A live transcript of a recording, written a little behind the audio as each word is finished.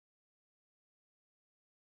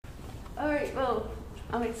All right, well,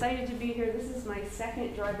 I'm excited to be here. This is my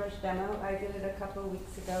second dry brush demo. I did it a couple of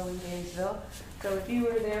weeks ago in Gainesville. So if you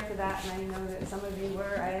were there for that, and I know that some of you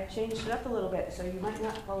were, I have changed it up a little bit, so you might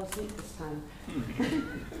not fall asleep this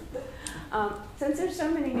time. Since there's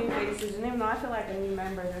so many new faces, and even though I feel like a new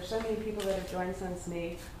member, there's so many people that have joined since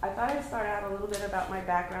me, I thought I'd start out a little bit about my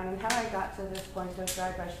background and how I got to this point of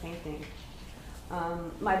dry brush painting.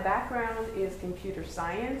 My background is computer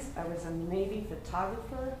science. I was a Navy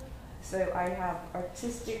photographer. So I have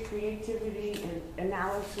artistic creativity and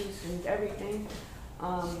analysis and everything.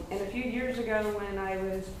 And a few years ago when I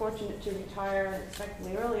was fortunate to retire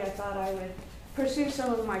unexpectedly early, I thought I would pursue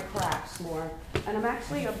some of my crafts more. And I'm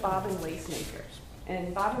actually a bobbin lace maker.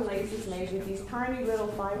 And bobbin lace is made with these tiny little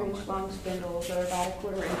 5-inch long spindles that are about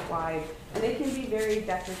 1/4 inch wide. And they can be very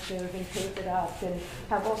decorative and painted up and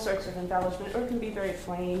have all sorts of embellishment, or it can be very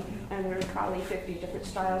plain. And there are probably 50 different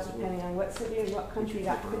styles depending on what city and what country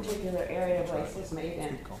that particular area of lace is made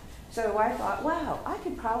in. So I thought, wow, I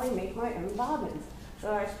could probably make my own bobbins.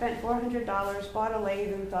 So I spent $400, bought a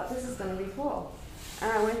lathe, and thought, this is going to be cool.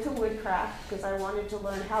 And I went to Woodcraft because I wanted to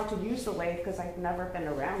learn how to use the lathe because I'd never been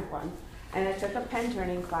around one. And I took a pen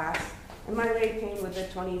turning class, and my lathe came with a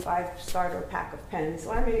 25 starter pack of pens.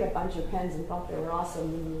 So I made a bunch of pens and thought they were awesome,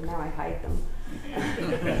 and now I hide them.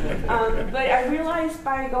 But I realized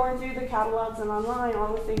by going through the catalogs and online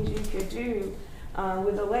all the things you could do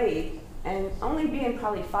with a lathe. And only being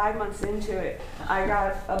probably 5 months into it, I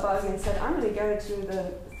got a bug and said, I'm going to go to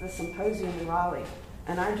the symposium in Raleigh.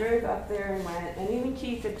 And I drove up there and went, and even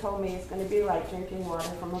Keith had told me it's going to be like drinking water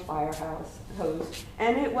from a fire hose.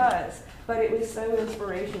 And it was, but it was so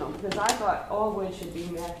inspirational because I thought all wood should be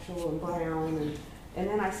natural and brown, and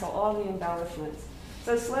then I saw all the embellishments.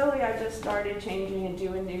 So slowly I just started changing and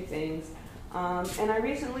doing new things. And I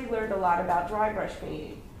recently learned a lot about dry brush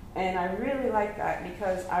painting. And I really like that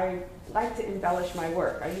because I like to embellish my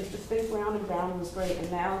work. I used to think round and brown was great,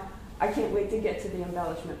 and now I can't wait to get to the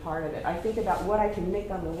embellishment part of it. I think about what I can make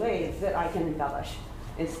on the lathe that I can embellish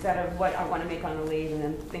instead of what I want to make on the lathe and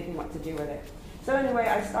then thinking what to do with it. So anyway,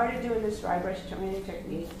 I started doing this dry brush turning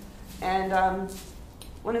technique. And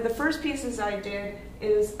one of the first pieces I did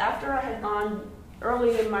is after I had gone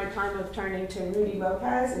early in my time of turning to Rudy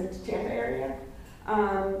Lopez in the Tampa area,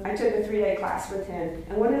 I took a 3-day class with him.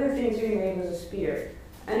 And one of the things we made was a spear.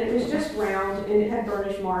 And it was just round, and it had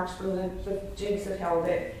burnish marks from the jigs that held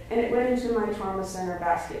it. And it went into my trauma center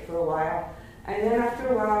basket for a while. And then after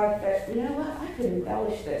a while, I thought, you know what, I could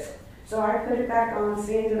embellish this. So I put it back on,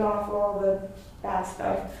 sanded off all the bad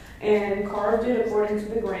stuff, and carved it according to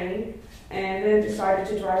the grain, and then decided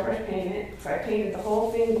to dry brush paint it. So I painted the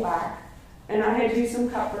whole thing black, and I had to use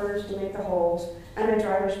some cuppers to make the holes, and I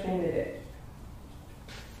dry brush painted it.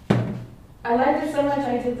 I liked it so much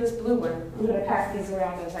I did this blue one. I'm going to pass these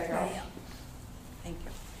around as I go. Yeah. Thank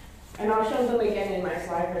you. And I'll show them again in my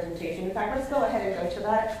slide presentation. In fact, let's go ahead and go to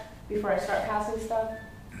that before I start passing stuff.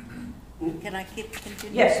 Can I keep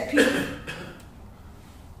continuing? Yes, Pete.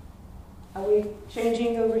 Are we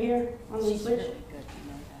changing over here on the She's switch? really good,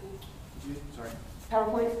 you know that. Sorry.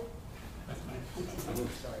 PowerPoint?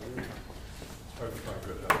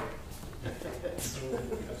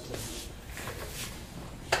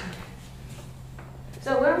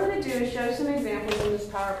 So what I'm going to do is show some examples in this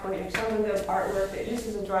PowerPoint of some of the artwork that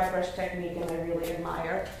uses a dry brush technique and I really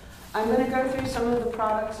admire. I'm going to go through some of the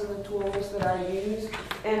products and the tools that I use,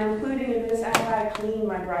 and including in this how I clean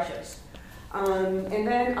my brushes. And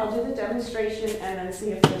then I'll do the demonstration and then see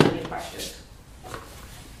if there are any questions.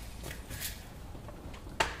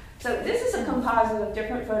 So this is a composite of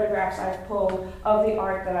different photographs I've pulled of the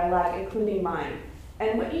art that I like, including mine.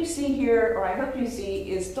 And what you see here, or I hope you see,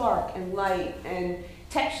 is dark and light and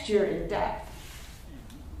texture and depth.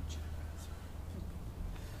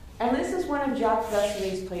 And this is one of Jacques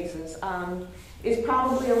Vesery's places. It's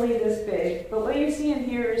probably only this big, but what you see in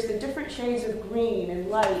here is the different shades of green and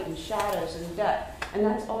light and shadows and depth. And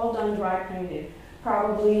that's all done dry painted,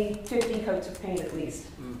 probably 50 coats of paint at least.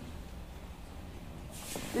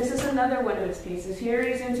 This is another one of his pieces. Here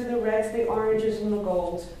he's into the reds, the oranges, and the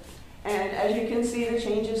golds. And as you can see the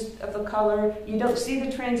changes of the color, you don't see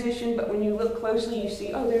the transition, but when you look closely, you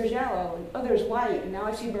see, oh, there's yellow, and oh, there's white, and now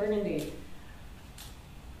I see burgundy.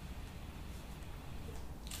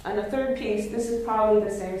 On the third piece, this is probably the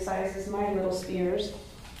same size as my little spheres.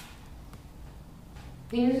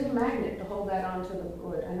 He used a magnet to hold that onto the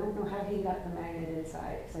wood. I don't know how he got the magnet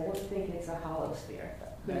inside, because I don't think it's a hollow sphere.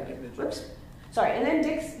 Whoops. Sorry, and then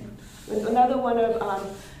Dick's, with another one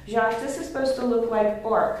of Jacques, this is supposed to look like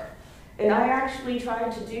bark. And I actually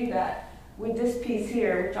tried to do that with this piece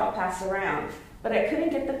here, which I'll pass around. but I couldn't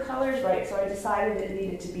get the colors right, so I decided it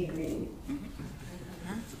needed to be green.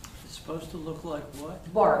 It's supposed to look like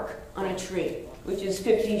what? Bark on a tree, which is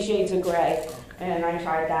 50 shades of gray, and I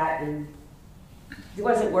tried that, and it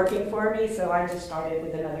wasn't working for me, so I just started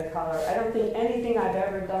with another color. I don't think anything I've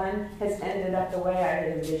ever done has ended up the way I had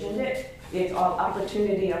envisioned it. It's all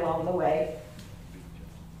opportunity along the way.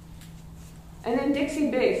 And then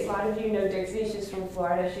Dixie Biggs, a lot of you know Dixie, she's from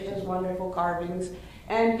Florida. She does wonderful carvings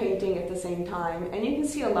and painting at the same time. And you can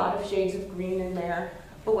see a lot of shades of green in there,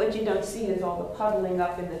 but what you don't see is all the puddling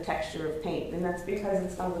up in the texture of paint, and that's because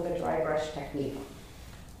it's done with a dry brush technique.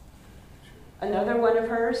 Another one of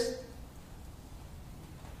hers,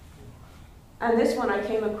 and this one I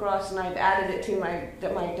came across and I've added it to my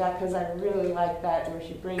deck because I really like that, where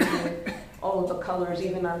she brings in all of the colors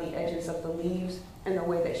even on the edges of the leaves and the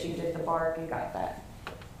way that she did the bark and got that.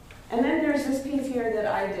 And then there's this piece here that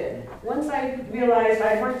I did. Once I realized,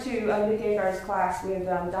 I went to Nick Agar's class with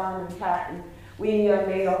Don and Kat, and we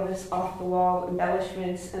made all this off-the-wall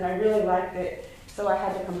embellishments, and I really liked it, so I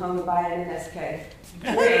had to come home and buy an NSK.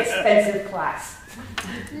 Very expensive class.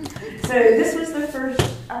 So this was the first,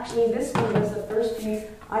 actually this one was the first piece.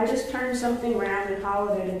 I just turned something around and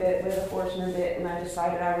hollowed it a bit with a Forstner bit, and I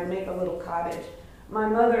decided I would make a little cottage. My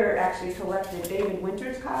mother actually collected David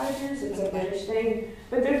Winter's cottages. It's a British thing,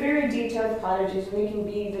 but they're very detailed cottages, and they can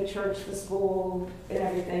be the church, the school, and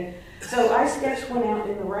everything. So I sketched one out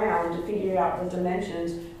in the round to figure out the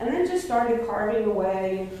dimensions, and then just started carving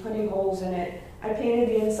away and putting holes in it. I painted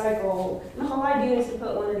the inside gold, and the whole idea is to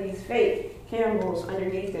put one of these fake candles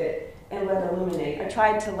underneath it and let it illuminate. I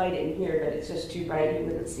tried to light it in here, but it's just too bright, you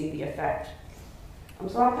wouldn't see the effect.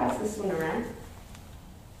 So I'll pass this one around.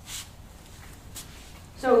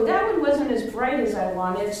 So that one wasn't as bright as I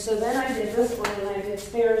wanted, so then I did this one, and I did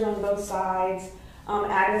stairs on both sides,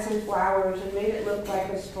 added some flowers, and made it look like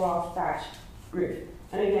a straw thatched roof.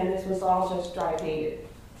 And again, this was all just dry painted,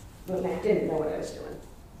 but I didn't know what I was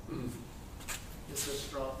doing. Is the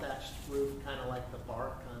straw thatched roof kind of like the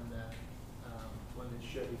bark on the one that you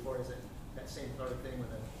showed before? Is it that same sort of thing with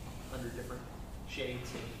 100 different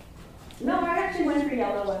shades? No, I actually went for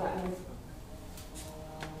yellow on that one.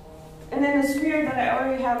 And then the sphere that I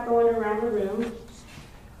already have going around the room.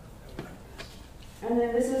 And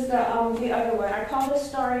then this is the other one. I call this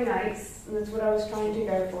Starry Nights, and that's what I was trying to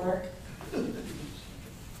go for.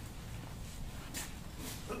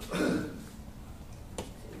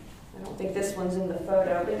 I don't think this one's in the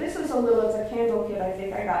photo, but this is it's a candle kit I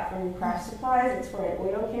think I got from Craft Supplies. It's for an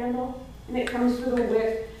oil candle, and it comes with a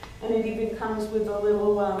wick, and it even comes with a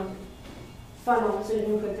little funnel so you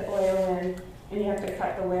can put the oil in, and you have to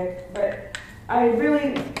cut the wick. But I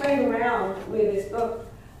really played around with this book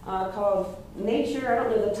called Nature. I don't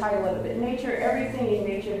know the title of it, but Nature, everything in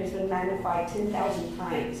nature has been magnified 10,000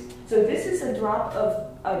 times. So this is a drop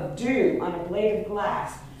of dew on a blade of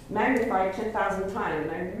glass, magnified 10,000 times.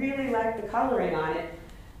 And I really liked the coloring on it,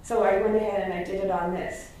 so I went ahead and I did it on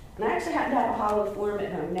this. And I actually happen to have a hollow form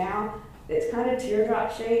at home now. It's kind of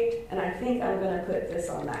teardrop shaped, and I think I'm going to put this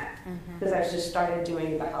on that, because I've just started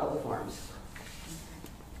doing the hollow forms.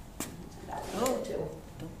 Oh, too.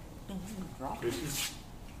 Tracey,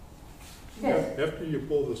 Yes. after you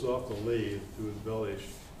pull this off the lathe to embellish,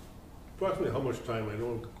 approximately how much time, I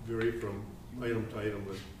know it vary from item to item,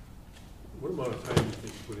 but what amount of time do you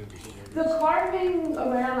think you put into something like The this? carving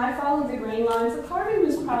around, I followed the grain lines. The carving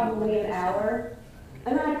was probably an hour.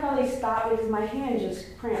 And then I probably stopped because my hand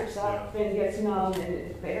just cramps up and gets numb, and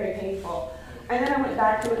it's very painful. And then I went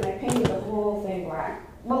back to it and I painted the whole thing black.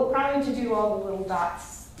 Well, probably to do all the little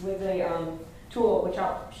dots with a tool, which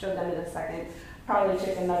I'll show them in a second, probably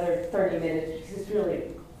took another 30 minutes because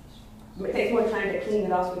it takes more time to clean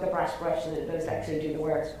it off with a brush than it does to actually do the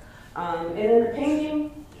work. And then the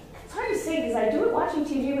painting, it's hard to say because I do it watching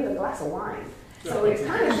TV with a glass of wine. So it's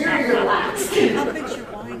kind of very relaxed. how big's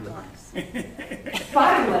your wine glass?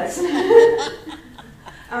 Bottomless.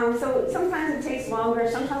 So sometimes it takes longer.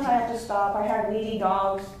 Sometimes I have to stop. I have needy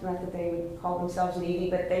dogs. Not that they would call themselves needy,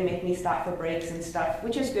 but they make me stop for breaks and stuff,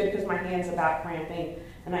 which is good because my hand's about cramping,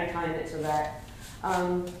 and I time it so that.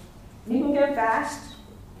 You can go fast,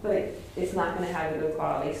 but it's not going to have a good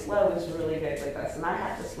quality. Slow is really good with us, and I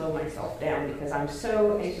have to slow myself down because I'm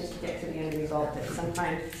so anxious to get to the end result that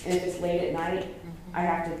sometimes, and if it's late at night, I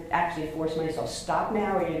have to actually force myself, stop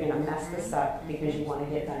now or you're going to mess this up because you want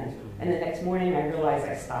to get done. And the next morning I realize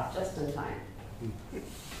I stopped just in time.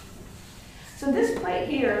 So this plate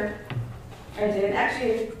here, I did,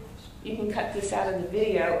 actually you can cut this out of the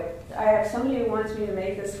video. I have somebody who wants me to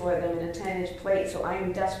make this for them in a 10-inch plate, so I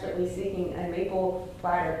am desperately seeking a maple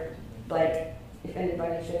platter, like if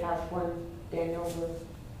anybody should have one, Daniel,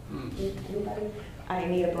 Anybody? I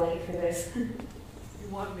need a blank for this. You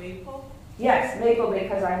want maple? Yes, maple,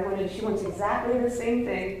 because she wants exactly the same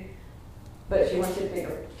thing, but she wants it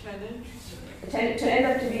bigger. 10 inch? To end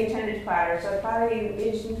up to be a 10-inch platter, so probably 1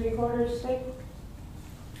 3/4 inch thick.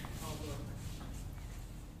 I'll look.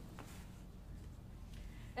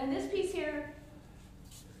 And this piece here.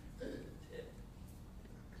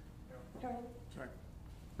 Harold? Sorry.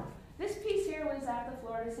 This piece here was at the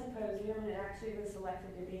Florida Symposium, and it actually was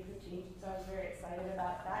selected to be critiqued, so I was very excited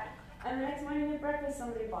about that. And the next morning at breakfast,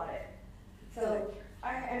 somebody bought it. So,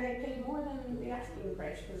 and they paid more than the asking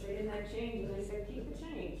price because they didn't have change, and they said, keep the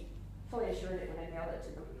change. Fully assured it when I mailed it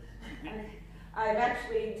to them. And I've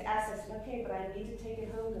actually asked us, okay, but I need to take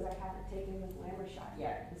it home because I haven't taken the glamour shot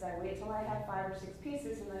yet. Because I wait till I have 5 or 6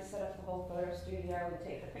 pieces and I set up the whole photo studio and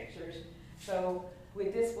take the pictures. So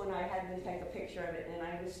with this one, I had to take a picture of it, and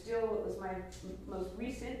it was my most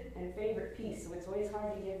recent and favorite piece. So it's always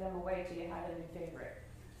hard to give them away till you have a new favorite.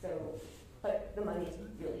 So, but the money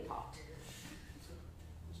really talked.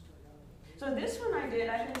 So this one I've been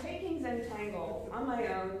taking Zentangle on my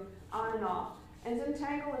own, on and off. And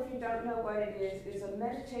Zentangle, if you don't know what it is a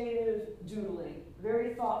meditative doodling,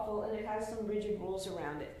 very thoughtful, and it has some rigid rules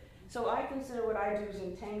around it. So I consider what I do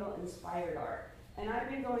Zentangle inspired art. And I've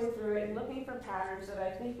been going through it and looking for patterns that I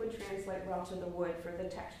think would translate well to the wood for the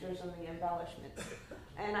textures and the embellishments.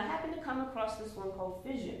 And I happened to come across this one called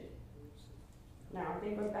Fission. Now, I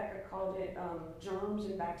think Rebecca called it germs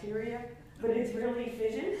and bacteria, but it's really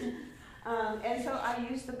fission. And so I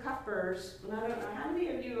used the cuppers, and I don't know, how many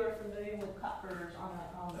of you are familiar with cuppers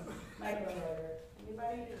on a micro rotor?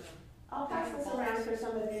 Anybody? I'll pass this around for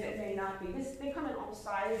some of you that may not be. They come in all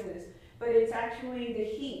sizes, but it's actually the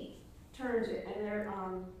heat turns it, and they're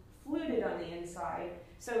fluted on the inside,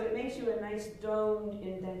 so it makes you a nice domed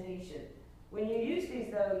indentation. When you use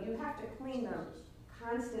these, though, you have to clean them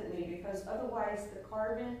constantly because otherwise the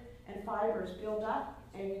carbon and fibers build up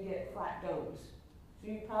and you get flat domes. So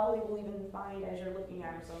you probably will even find as you're looking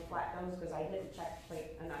at them some flat domes because I didn't check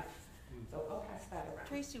plate enough. So I'll pass that around.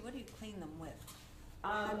 Tracy, what do you clean them with?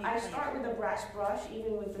 How do you I clean start them? with a brass brush,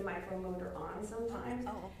 even with the micromotor on sometimes.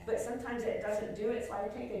 Oh, okay. But sometimes it doesn't do it, so I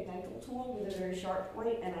take a dental tool with a very sharp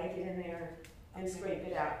point and I get in there and scrape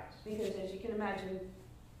it out. Because as you can imagine,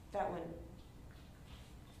 that one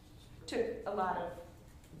took a lot of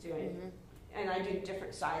doing. Mhm. And I did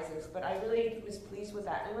different sizes, but I really was pleased with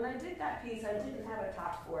that. And when I did that piece, I didn't have a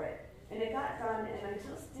top for it. And it got done, and I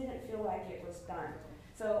just didn't feel like it was done.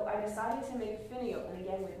 So I decided to make a finial, and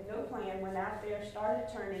again, with no plan, went out there, started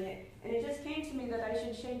turning it, and it just came to me that I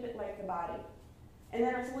should shape it like the body. And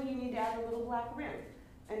then I said, well, you need to add a little black rim.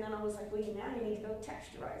 And then I was like, well, now you need to go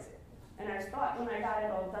texturize it. And I thought when I got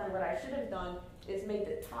it all done, what I should have done is made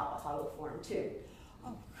the top a hollow form too.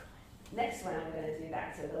 Oh, Next one, I'm going to do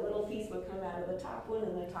that. So the little piece would come out of the top one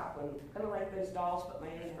and the top one, kind of like those dolls, but my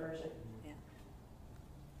own version. yeah.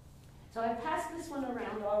 So I passed this one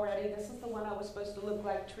around already. This is the one I was supposed to look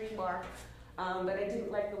like tree bark, but I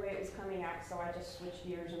didn't like the way it was coming out, so I just switched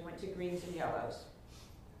gears and went to greens and yellows.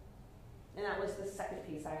 And that was the second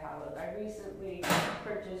piece I hollowed. I recently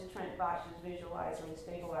purchased Trent Bosch's visualizer and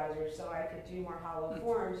stabilizer so I could do more hollow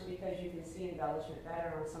forms because you can see embellishment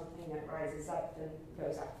better on something that rises up than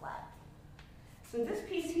goes up flat. So this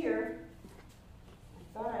piece here,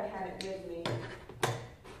 I thought I had it with me.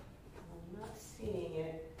 I'm not seeing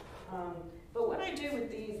it. But what I do with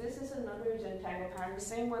these, this is another Zentangle pattern, the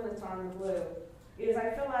same one that's on the blue, is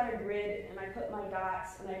I fill out a grid and I put my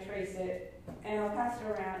dots and I trace it and I'll pass it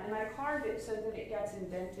around and I carve it so that it gets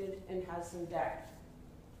indented and has some depth.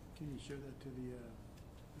 Can you show that to the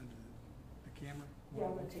camera? Yeah,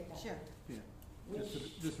 I'm going to take that. Sure. Yeah, Which,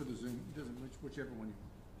 just for the zoom, doesn't, whichever one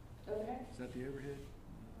you, okay. is that the overhead?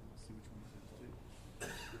 Let's see which one this is too.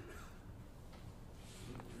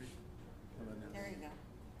 How about now? There you go.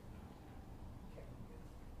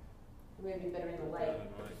 Maybe better in the light.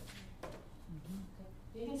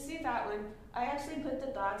 You can see that one. I actually put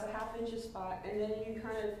the dots a 1/2 inch a spot, and then you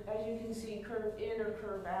kind of, as you can see, curve in or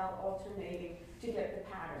curve out, alternating to get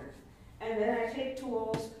the pattern. And then I take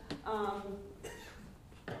tools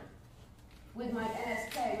with my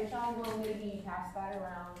NSK, which I will maybe pass that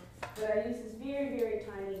around. But I use this very, very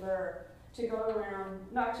tiny burr to go around.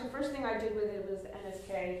 No, actually, the first thing I did with it was the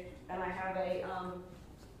NSK, and I have a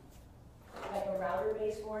like a router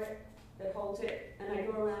base for it that holds it, and I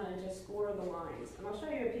go around and just score the lines. And I'll show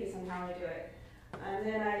you a piece on how I do it. And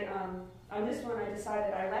then I, on this one, I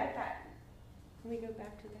decided I like that. Let me go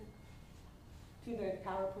back to that, to the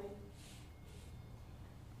PowerPoint.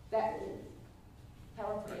 That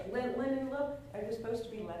PowerPoint linen look. It was supposed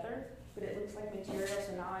to be leather, but it looks like material,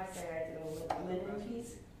 so now I say I did a linen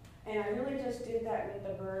piece. And I really just did that with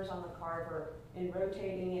the burrs on the carver and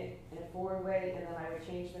rotating it in a forward way, and then I would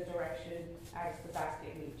change the direction as the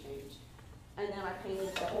basket would change. And then I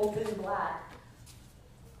painted the whole thing black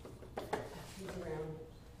around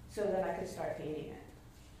so that I could start painting it.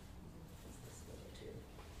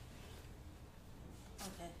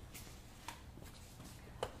 Okay.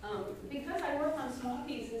 Because I work on small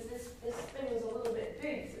pieces, this thing was a little bit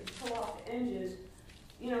big to pull off the edges.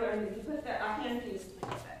 You know, I mean, you put that, a hand piece,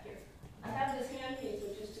 let me get that here. I have this hand piece,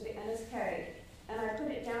 which is to the NSK, and I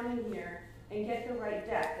put it down in here and get the right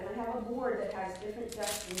depth. And I have a board that has different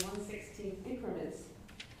depths in 1/16 increments.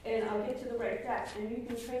 And I'll get to the right depth, and you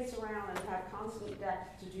can trace around and have constant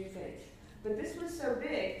depth to do things. But this was so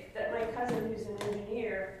big that my cousin, who's an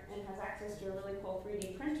engineer and has access to a really cool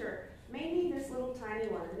 3D printer, made me this little tiny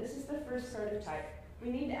one. And this is the first prototype. We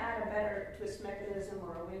need to add a better twist mechanism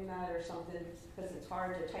or a wing nut or something because it's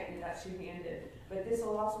hard to tighten it up two-handed. But this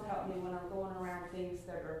will also help me when I'm going around things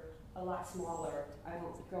that are a lot smaller. I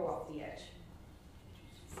won't go off the edge.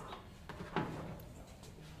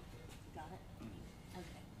 Got it?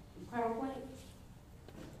 Okay. PowerPoint?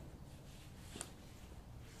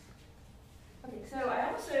 Okay, so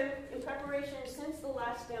I also, in preparation since the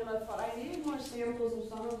last demo, thought I needed more samples of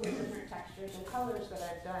some of the different textures and colors that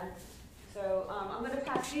I've done. So I'm going to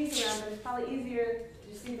pass these around, but it's probably easier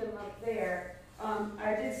to see them up there.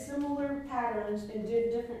 I did similar patterns and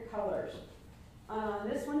did different colors.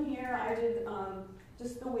 This one here, I did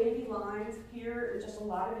just the wavy lines here, just a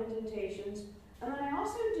lot of indentations. And then I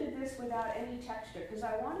also did this without any texture because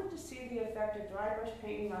I wanted to see the effect of dry brush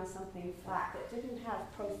painting on something flat that didn't have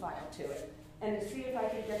profile to it, and to see if I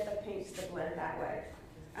could get the paints to blend that way.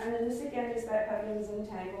 And then this again is that Huggins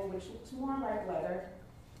Entangle, which looks more like leather.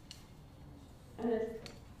 And then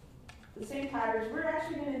the same patterns. We're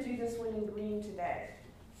actually going to do this one in green today.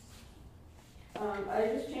 I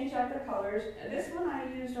just changed out the colors. This one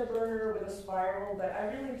I used a burner with a spiral, but I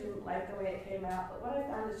really didn't like the way it came out. But what I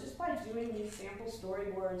found is just by doing these sample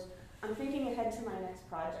storyboards, I'm thinking ahead to my next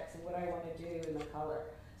projects and what I want to do in the color.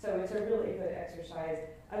 So it's a really good exercise.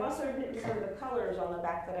 I've also written some of the colors on the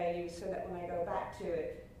back that I use so that when I go back to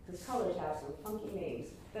it, because colors have some funky names,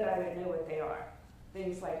 that I would know what they are.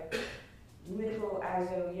 Things like nickel,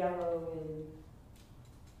 azo, yellow, and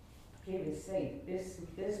I can't even say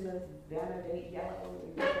bismuth, vanadate, yellow,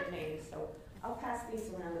 and different names. So I'll pass these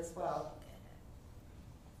around as well.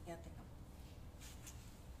 Yeah, I think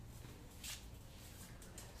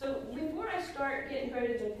So before I start getting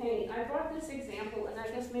ready to paint, I brought this example, and I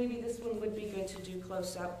guess maybe this one would be good to do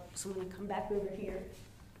close up. So I'm going to come back over here.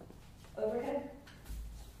 Overhead.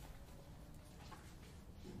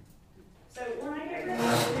 So when I get ready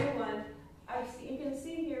to do one, you can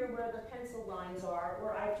see here where the pencil lines are,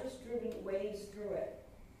 where I've just driven waves through it.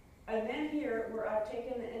 And then here, where I've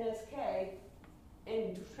taken the NSK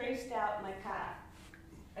and traced out my path.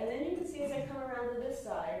 And then you can see as I come around to this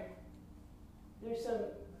side, there's some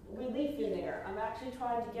relief in there. I'm actually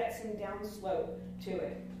trying to get some downslope to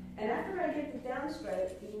it. And after I get the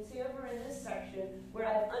downstroke, you can see over in this section where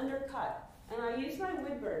I've undercut. And I use my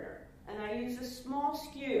wood burner, and I use a small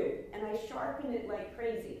skew, and I sharpen it like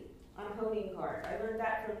crazy on a honing card. I learned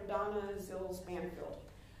that from Donna Zills-Banfield.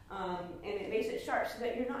 And it makes it sharp so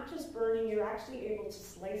that you're not just burning, you're actually able to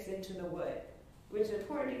slice into the wood, which is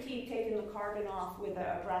important to keep taking the carbon off with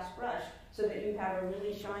a brass brush so that you have a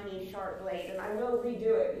really shiny, sharp blade. And I will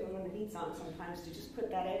redo it even when the heat's on sometimes to just put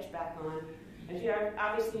that edge back on. As you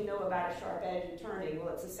obviously know about a sharp edge and turning,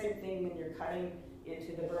 well, it's the same thing when you're cutting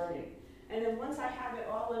into the burning. And then once I have it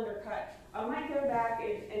all undercut, I might go back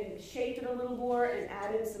and shape it a little more and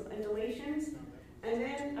add in some undulations. And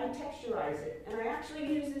then I texturize it. And I actually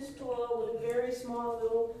use this tool with a very small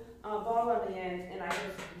little ball on the end, and I just...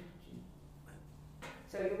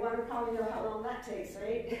 So you want to probably know how long that takes,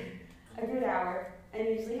 right? A good hour. And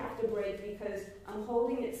you usually have to break because I'm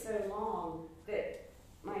holding it so long that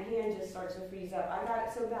my hand just starts to freeze up. I got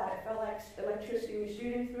it so bad it felt like electricity was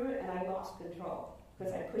shooting through it, and I lost control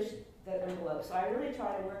because I pushed the envelope. So I really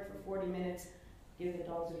try to work for 40 minutes, give the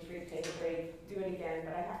dogs a treat, take a break, do it again,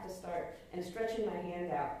 but I have to start and stretching my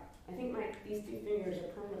hand out. I think these two fingers are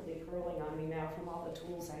permanently curling on me now from all the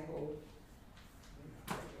tools I hold.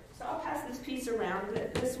 So I'll pass this piece around.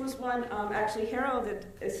 This was one, actually Harold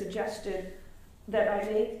had suggested that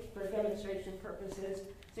I make for demonstration purposes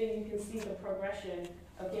so you can see the progression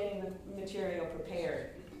of getting the material prepared.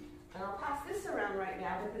 And I'll pass this around right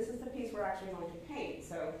now, but this is the piece we're actually going to paint,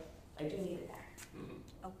 so I do need it back.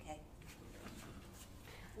 okay.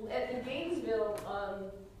 At the Gainesville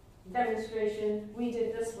demonstration, we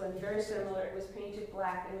did this one, very similar. It was painted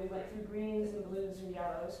black, and we went through greens and blues and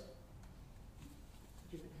yellows.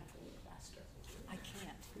 You would have to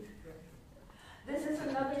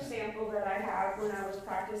sample that I have when I was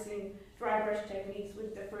practicing dry brush techniques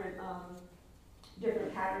with different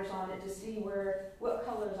different patterns on it to see what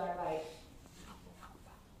colors I like.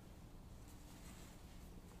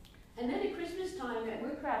 And then at Christmas time at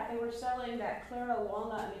Woodcraft, they were selling that Claro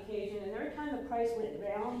walnut on occasion, and every time the price went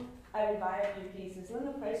down, I would buy a few pieces. Then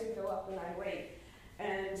the price would go up and I'd wait.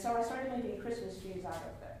 And so I started making Christmas trees out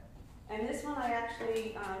of it. And this one I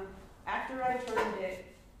actually, after I turned it,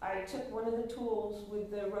 I took one of the tools with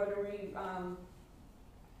the rotary, trying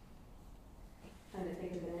to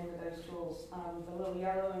think of the name of those tools, the little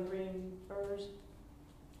yellow and green burrs.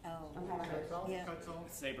 Oh, Cuts off? yeah. Cuts off.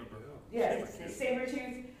 Saber burr. Yeah, saber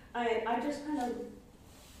tooth. I just kind of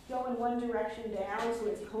go in one direction down so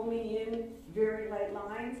it's combing in very light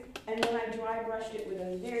lines, and then I dry brushed it with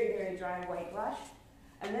a very, very dry white brush.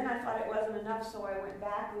 And then I thought it wasn't enough, so I went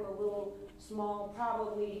back with a little small,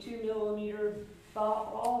 probably 2 millimeter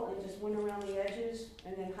ball and just went around the edges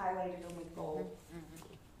and then highlighted them with gold.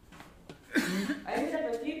 I ended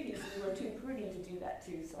up with a few pieces that were too pretty to do that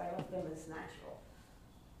too, so I left them as natural.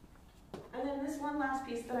 And then this one last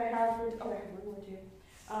piece that I have for, oh, I have one more too.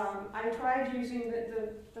 I tried using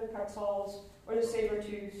the cut saws or the saber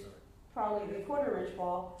tooth, probably the 1/4 inch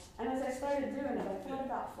ball, and as I started doing it, I thought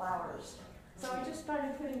about flowers. So I just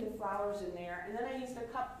started putting the flowers in there, and then I used a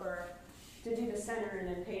cup burr to do the center and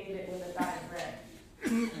then painted it with a dye of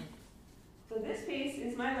red. So this piece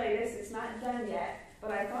is my latest. It's not done yet,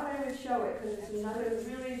 but I thought I would show it because it's another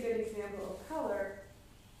really good example of color.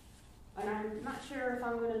 And I'm not sure if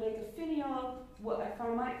I'm going to make a finial, if I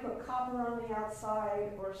might put copper on the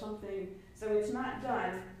outside or something. So it's not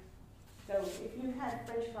done. So if you had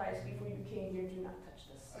French fries before you came here, do not touch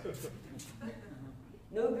this.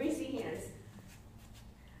 No greasy hands.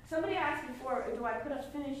 Somebody asked before, do I put a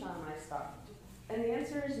finish on my stuff? And the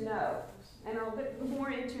answer is no. And I'll get more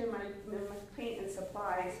into my paint and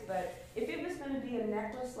supplies, but if it was going to be a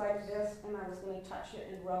necklace like this and I was going to touch it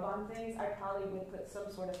and rub on things, I probably would put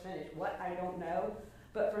some sort of finish. What, I don't know.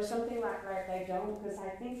 But for something like that, I don't, because I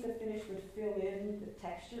think the finish would fill in the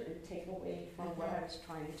texture and take away from what I was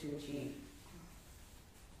trying to achieve.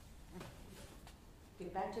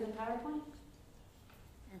 Get back to the PowerPoint.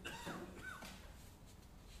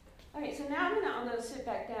 Okay, so now I'm going to sit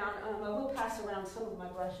back down. I will pass around some of my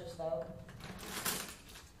brushes though,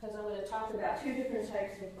 because I'm going to talk about 2 different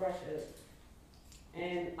types of brushes.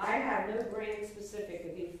 And I have no brand specific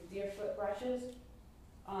of these Deerfoot brushes.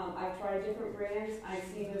 I've tried different brands. I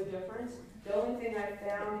see no difference. The only thing I've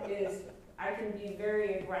found is I can be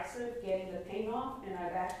very aggressive getting the paint off, and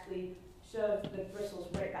I've actually shoved the bristles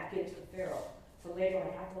right back into the ferrule. So later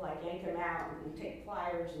I have to like yank them out and take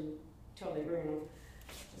pliers until they ruin them.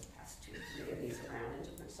 Just pass 2 or 3 of these around in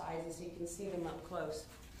different sizes so you can see them up close.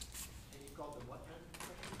 And you called them what kind?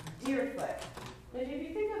 Deerfoot. But if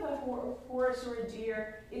you think of a horse or a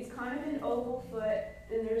deer, it's kind of an oval foot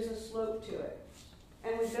and there's a slope to it.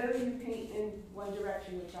 And with those you paint in one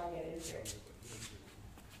direction, which I'll get into.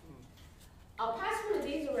 I'll pass one of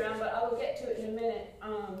these around, but I will get to it in a minute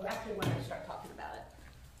after when I start talking about it.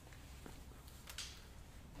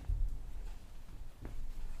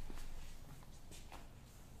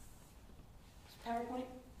 PowerPoint?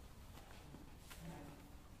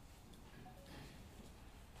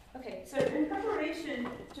 Okay, so in preparation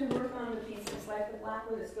to work on the pieces, like the black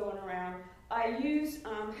one that's going around, I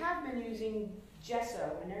have been using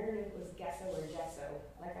gesso. I never knew if it was gesso or gesso.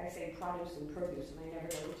 Like I say, produce and produce, and I never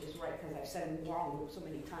know which is right because I've said them wrong so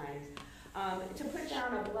many times. To put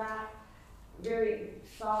down a black, very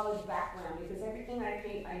solid background, because everything I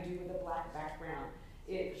paint, I do with a black background.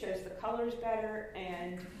 It shows the colors better,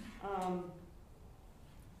 and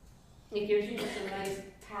it gives you just a nice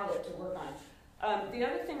palette to work on. The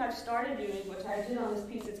other thing I've started doing, which I did on this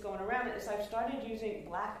piece that's going around it, is I've started using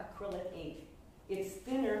black acrylic ink. It's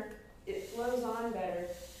thinner, it flows on better,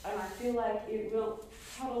 and I feel like it won't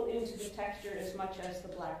puddle into the texture as much as the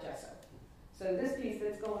black gesso. So this piece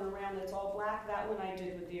that's going around that's all black, that one I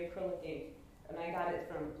did with the acrylic ink. And I got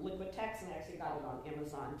it from Liquitex, and I actually got it on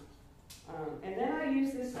Amazon. And then I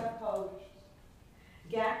use this stuff called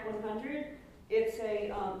GAC 100. It's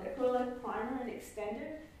a acrylic primer and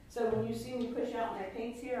extender. So when you see me push out my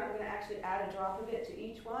paints here, I'm going to actually add a drop of it to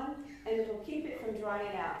each one, and it'll keep it from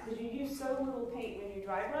drying out. Because you use so little paint when you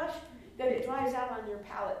dry brush that it dries out on your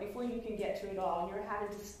palette before you can get to it all, and you're having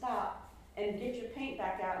to stop and get your paint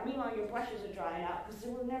back out. Meanwhile, your brushes are drying out because they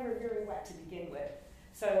were never very wet to begin with.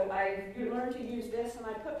 So I learned to use this, and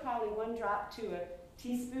I put probably 1 drop to a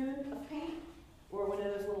teaspoon of paint, or one of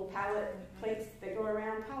those little palette plates that go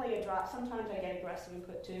around, probably a drop. Sometimes I get aggressive and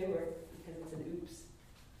put 2, or because it's an oops.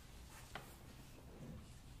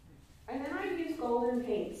 And then I use golden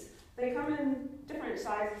paints. They come in different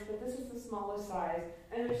sizes, but this is the smallest size.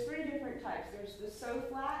 And there's 3 different types. There's the so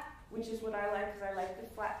flat, which is what I like because I like the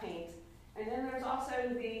flat paints. And then there's also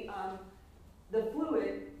the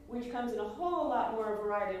fluid, which comes in a whole lot more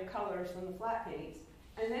variety of colors than the flat paints.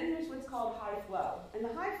 And then there's what's called high flow. And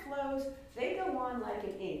the high flows, they go on like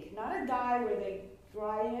an ink, not a dye where they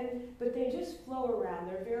dry in, but they just flow around.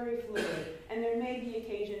 They're very fluid. And there may be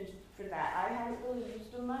occasions for that. I haven't really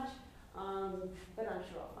used them much, but I'm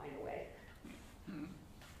sure I'll find a way.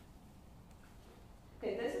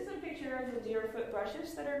 Okay, this is a picture of the deerfoot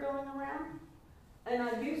brushes that are going around. And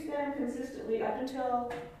I've used them consistently up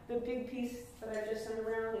until the big piece that I just sent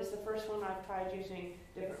around is the first one I've tried using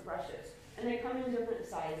different brushes. And they come in different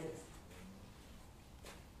sizes.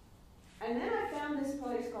 And then I found this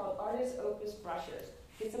place called Artist Opus Brushes.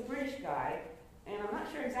 It's a British guy, and I'm not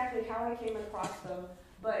sure exactly how I came across them,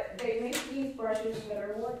 but they make these brushes that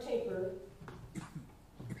are more tapered.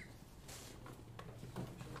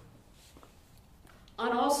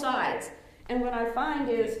 On all sides. And what I find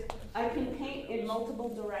is I can paint in multiple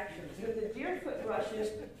directions. With the deerfoot brushes,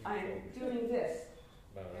 I'm doing this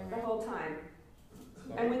the whole time.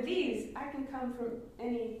 And with these, I can come from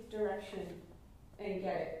any direction and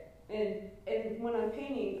get it. And when I'm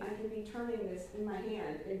painting, I can be turning this in my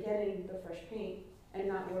hand and getting the fresh paint and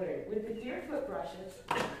not watering. With the deerfoot brushes,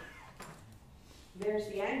 there's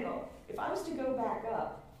the angle. If I was to go back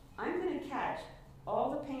up, I'm going to catch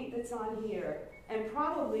all the paint that's on here, and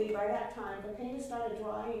probably by that time, the paint has started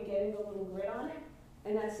drying and getting a little grit on it,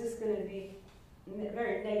 and that's just going to be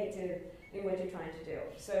very negative in what you're trying to do.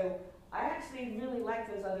 So I actually really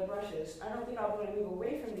like those other brushes. I don't think I'll want to move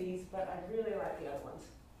away from these, but I really like the other ones.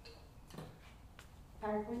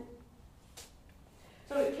 PowerPoint?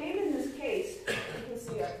 So it came in this case, you can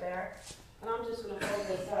see up there, and I'm just going to hold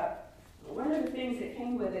this up. One of the things that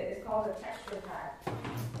came with it is called a texture pack.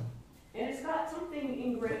 And it's got something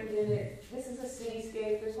engraved in it. This is a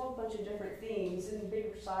cityscape. There's a whole bunch of different themes in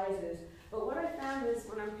bigger sizes. But what I found is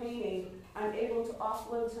when I'm painting, I'm able to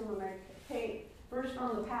offload some of my paint first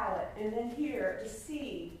on the palette and then here to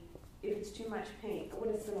see if it's too much paint, what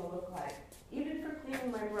it's going to look like. Even for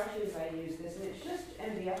cleaning my brushes, I use this, and it's just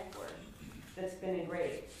MDF work that's been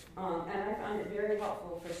engraved. And I found it very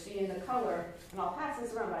helpful for seeing the color. And I'll pass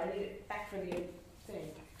this around, but I need it back for the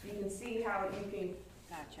thing. You can see how you can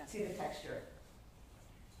see the texture.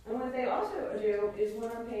 And what they also do is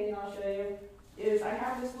when I'm painting, I'll show you, is I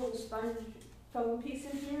have this little sponge foam piece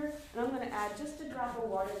in here, and I'm going to add just a drop of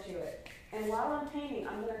water to it. And while I'm painting,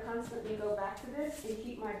 I'm going to constantly go back to this and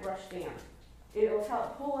keep my brush damp. It'll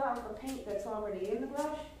help pull out the paint that's already in the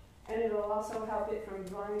brush, and it'll also help it from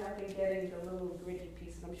drying up and getting the little gritty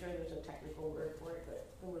pieces. I'm sure there's a technical word for it, but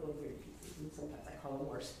the little gritty pieces, and sometimes I call them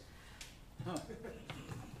worse. Huh.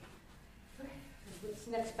 What's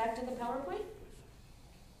next? Back to the PowerPoint.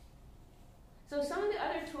 So some of the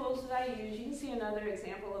other tools that I use, you can see another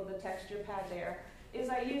example of the texture pad there, is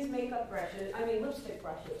I use lipstick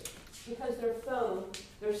brushes, because they're foam,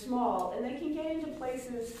 they're small, and they can get into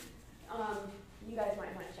places, you guys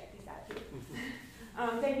might want to check these out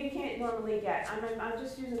too, that you can't normally get. I'm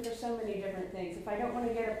just using for so many different things. If I don't want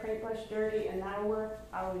to get a paintbrush dirty and that'll work,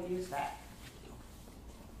 I will use that.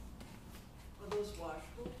 Are those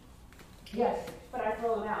washable? Yes, but I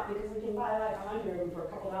throw them out because we can buy like 100 of them for a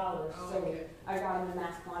couple dollars, Oh, so okay. I got them in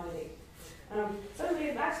mass quantity. So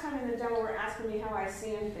the last time in the demo were asking me how I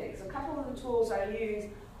sand things. A couple of the tools I use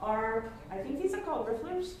are, I think these are called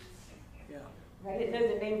rifflers. Yeah. I didn't know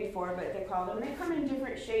the name before, but they call them. They come in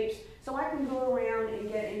different shapes, so I can go around and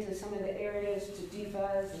get into some of the areas to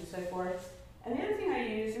defuzz and so forth. And the other thing I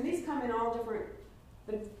use, and these come in all different,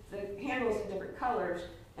 the handles in different colors,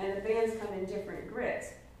 and the bands come in different grits.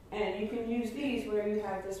 And you can use these where you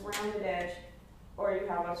have this rounded edge, or you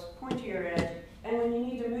have a pointier edge, and when you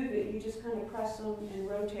need to move it, you just kind of press them and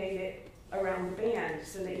rotate it around the band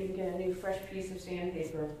so that you can get a new fresh piece of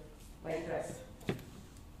sandpaper like this.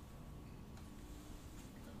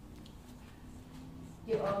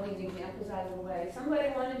 Get all these examples out of the way. Somebody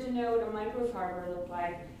wanted to know what a microcarver looked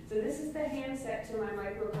like. So this is the handset to my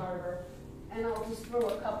microcarver, and I'll just throw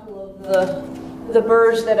a couple of the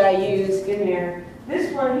burrs that I use in there.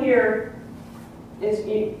 This one here is,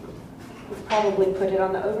 you probably put it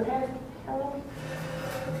on the overhead. Hello?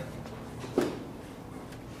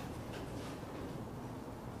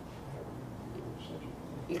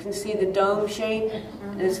 You can see the dome shape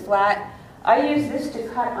is flat. I use this to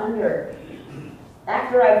cut under.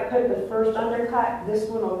 After I've put the first undercut, this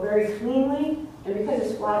one will very cleanly, and because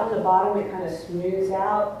it's flat on the bottom, it kind of smooths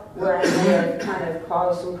out where I may have kind of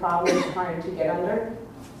caused some problems trying to get under.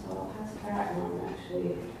 So I'll pass that, and I'm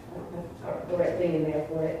actually, the appropriate thing in there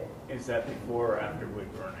for it. Is that before or after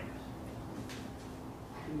wood burning?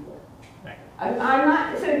 Thank you. I'm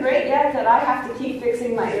not so great yet that I have to keep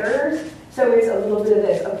fixing my errors. So it's a little bit of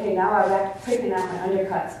this. Okay, now I've taken out my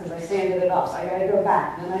undercuts because I sanded it off. So I got to go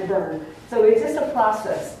back and I burn. So it's just a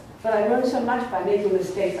process. But I learned so much by making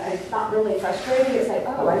mistakes. It's not really frustrating. It's like,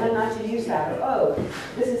 oh, I know not to use that. Or, oh,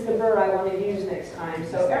 this is the burr I want to use next time.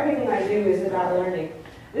 So everything I do is about learning.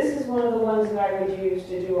 This is one of the ones that I would use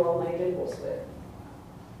to do all my dimples with.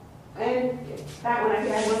 And that one, I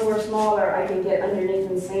think I have one more smaller, I can get underneath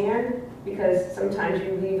in sand, because sometimes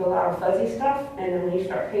you leave a lot of fuzzy stuff, and then when you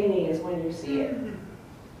start painting is when you see it.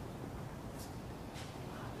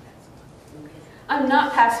 I'm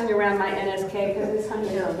not passing around my NSK because it's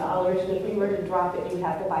hundreds of dollars, and if you were to drop it, you'd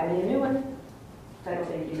have to buy me a new one. I don't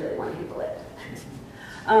think you really want people it.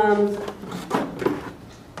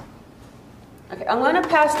 Okay, I'm going to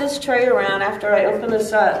pass this tray around after I open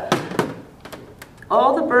this up.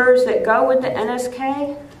 All the burrs that go with the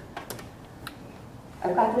NSK,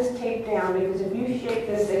 I've got this taped down because if you shake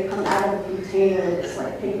this, they come out of the container and it's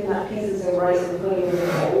like picking up pieces of rice and putting them in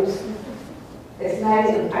holes. It's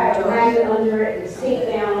magnet, I have a magnet under it, it's taped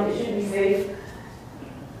down, it should be safe.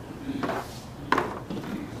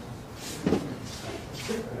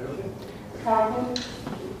 Problem?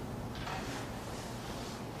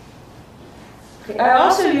 I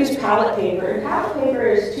also use palette paper, and palette paper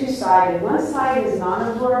is two-sided. One side is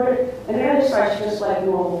non-absorbent, and the other side is just like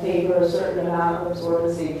normal paper, a certain amount of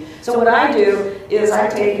absorbency. So what I do is I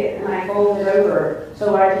take it and I fold it over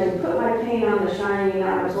so I can put my paint on the shiny,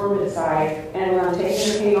 non-absorbent side, and when I'm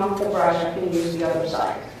taking the paint off the brush, I can use the other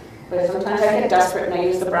side. But sometimes I get desperate and I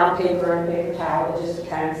use the brown paper and paper towel, it just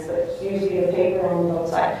depends, but it's usually the paper on the both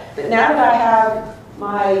sides. But now that I have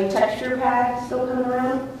my texture pad still coming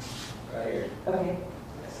around, okay.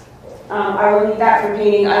 I will need that for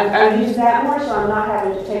painting. I use that more, so I'm not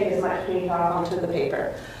having to take as much paint off onto the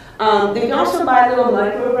paper. They can also buy little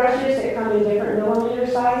micro brushes that come in different millimeter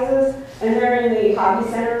sizes, and they're in the hobby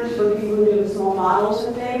centers for people who do small models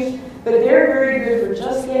and things. But they're very good for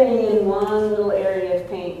just getting in one little area of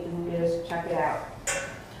paint and just check it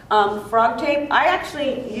out. Frog tape. I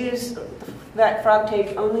actually use that frog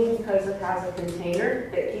tape only because it has a container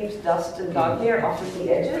that keeps dust and dog hair off of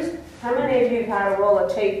the edges. How many of you have had a roll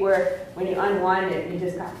of tape where when you unwind it, you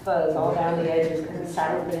just got fuzz all down the edges because it's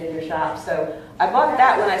sat open in your shop? So I bought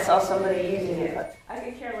that when I saw somebody using it. But I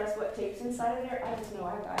could care less what tape's inside of there. I just know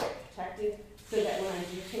I got it protected so that when I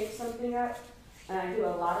do tape something up, and I do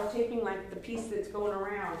a lot of taping, like the piece that's going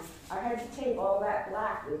around, I had to tape all that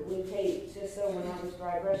black with blue tape just so when I was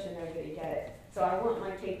dry brushing, everybody get it. So I want my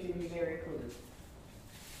tape to be very clean.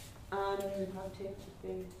 How tape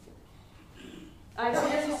thing. I don't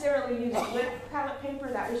necessarily use wood palette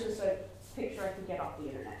paper. That was just a picture I could get off the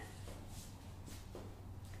internet.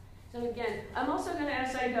 So again, I'm also going to,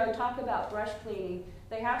 as I go, talk about brush cleaning.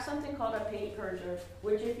 They have something called a paint purger,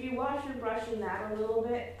 which if you wash your brush in that a little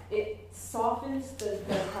bit, it softens the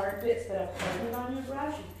hard bits that have hardened on your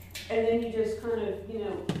brush. And then you just kind of,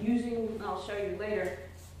 using, I'll show you later,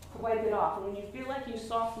 wipe it off. And when you feel like you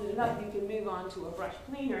soften it up, you can move on to a brush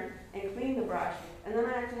cleaner and clean the brush. And then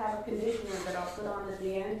I have to have a conditioner that I'll put on at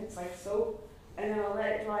the end. It's like soap. And then I'll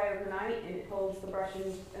let it dry overnight, and it holds the brush in.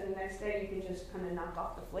 And the next day, you can just kind of knock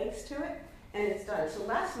off the flakes to it, and it's done. So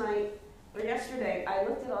last night, or yesterday, I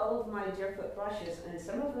looked at all of my Deerfoot brushes, and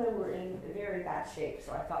some of them were in very bad shape.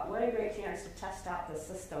 So I thought, what a great chance to test out the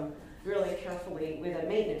system really carefully with a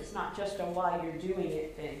maintenance, not just a while you're doing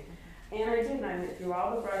it thing. And I did, and I went through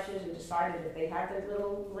all the brushes and decided that they had the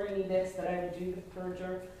little grainy bits that I would do the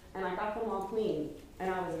purger, and I got them all clean, and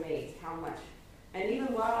I was amazed how much. And even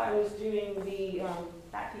while I was doing the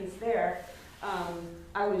that piece there,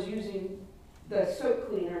 I was using the soap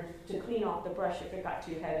cleaner to clean off the brush if it got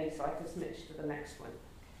too heavy, so I could switch to the next one.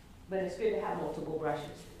 But it's good to have multiple brushes.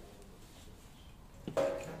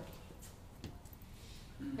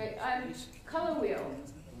 Okay, color wheel.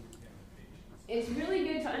 It's really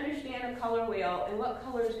good to understand a color wheel and what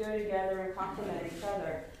colors go together and complement each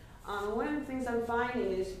other. One of the things I'm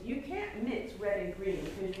finding is you can't mix red and green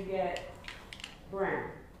because you get brown.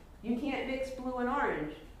 You can't mix blue and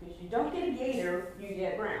orange because you don't get a gator, you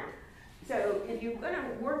get brown. So if you're going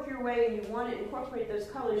to work your way and you want to incorporate those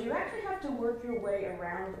colors, you actually have to work your way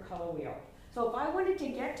around the color wheel. So if I wanted to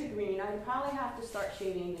get to green, I'd probably have to start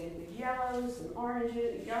shading in the yellows and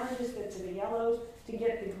oranges, the oranges fit to the yellows to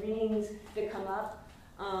get the greens to come up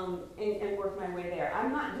and work my way there.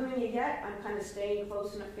 I'm not doing it yet. I'm kind of staying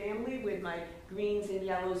close in a family with my greens and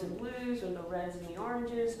yellows and blues or the reds and the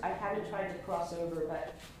oranges. I haven't tried to cross over,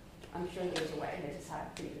 but I'm sure there's a way. I just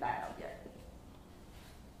haven't figured that out yet.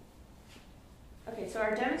 Okay, so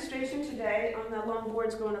our demonstration today on the long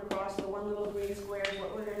boards going across, the one little green square is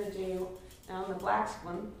what we're going to do on the black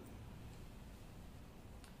one.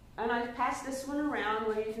 And I passed this one around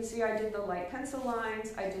where you can see I did the light pencil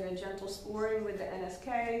lines, I did a gentle scoring with the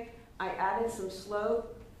NSK, I added some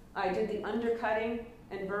slope, I did the undercutting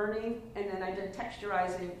and burning, and then I did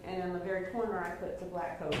texturizing, and on the very corner I put the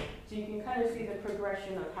black coat. So you can kind of see the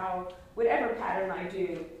progression of how, whatever pattern I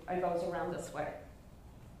do, it goes around this way.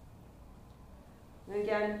 And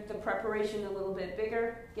again, the preparation a little bit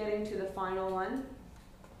bigger, getting to the final one.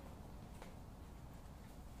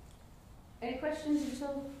 Any questions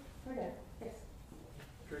until we're done? Yes.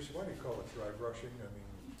 Tracey, why do you call it dry brushing? I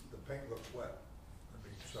mean, the paint looks wet. I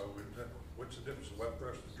mean, so what's the difference of wet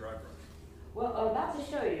brush to dry brush? Well, I'm about to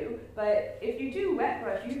show you, but if you do wet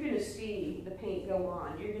brush, you're going to see the paint go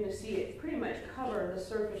on. You're going to see it pretty much cover the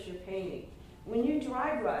surface you're painting. When you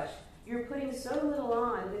dry brush, you're putting so little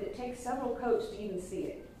on that it takes several coats to even see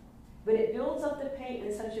it. But it builds up the paint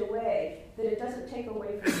in such a way that it doesn't take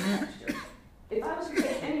away from the texture. If I was to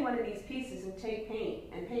take any one of these pieces and take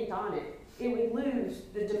paint and paint on it, it would lose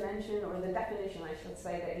the dimension or the definition, I should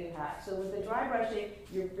say, that you have. So with the dry brushing,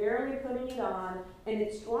 you're barely putting it on, and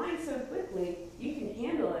it's drying so quickly, you can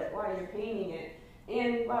handle it while you're painting it.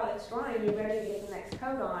 And while it's drying, you're ready to get the next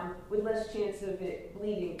coat on with less chance of it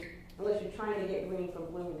bleeding, unless you're trying to get green from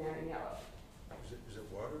blue now and yellow. Is it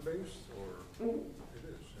water-based or? Mm-hmm. It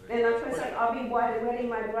is. And that's why I said I'll be wetting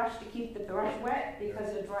my brush to keep the brush wet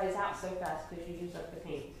because it dries out so fast because you use up the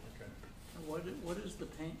paint. Okay. What is the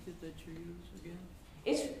paint that you use again?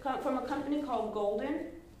 It's from a company called Golden.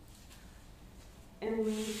 And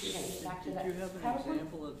we get back to that. Did you have an PowerPoint?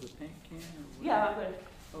 example of the paint can? Or what? Yeah, I'm good.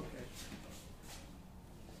 Okay.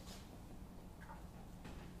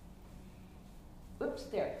 Oops,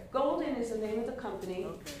 there. Golden is the name of the company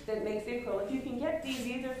Okay. that makes the acrylic. You can get these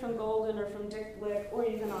either from Golden or from Dick Blick or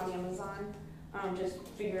even on Amazon. Just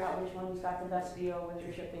figure out which one's got the best deal with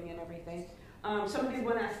your shipping and everything. Some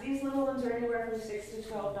people ask, these little ones are anywhere from $6 to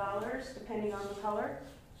 $12, depending on the color.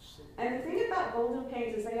 And the thing about Golden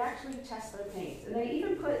paints is they actually test their paints. And they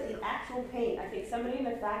even put the actual paint. I think somebody in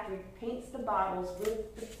the factory paints the bottles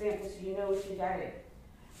with the samples so you know what you're getting.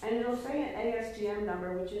 And it'll say an ASTM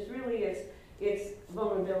number, which is really its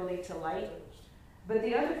vulnerability to light. But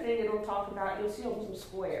the other thing it'll talk about, you'll see a little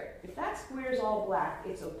square. If that square is all black,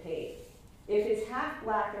 it's opaque. If it's half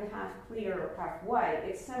black and half clear or half white,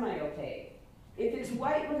 it's semi-opaque. If it's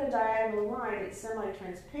white with a diagonal line, it's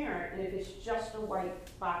semi-transparent, and if it's just a white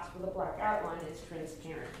box with a black outline, it's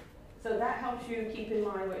transparent. So that helps you keep in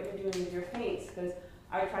mind what you're doing with your paints, because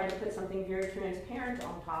I tried to put something very transparent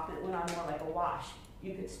on top, and it went on more like a wash.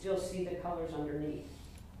 You could still see the colors underneath.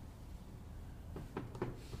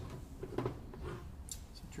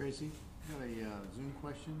 So Tracey, I got a Zoom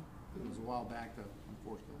question. It was a while back, though,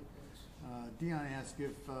 unfortunately. Dion asked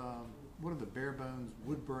if what are the bare bones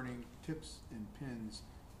wood burning tips and pins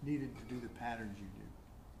needed to do the patterns you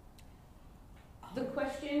do? The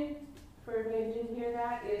question, for everybody who didn't hear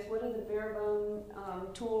that, is what are the bare bone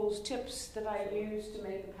tools, tips that I use to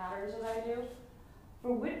make the patterns that I do?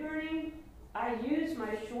 For wood burning, I use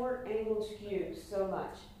my short angled skews so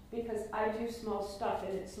much because I do small stuff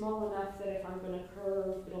and it's small enough that if I'm going to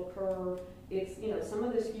curve, it'll curve. It's, you know, some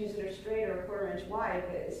of the skews that are straight are a quarter inch wide,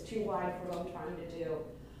 but it's too wide for what I'm trying to do.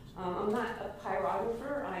 I'm not a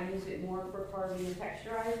pyrographer. I use it more for carving and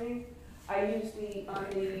texturizing. I use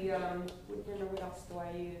what else do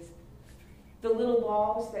I use? The little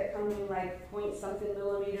balls that come in like point something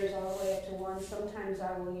millimeters all the way up to 1. Sometimes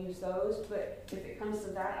I will use those, but if it comes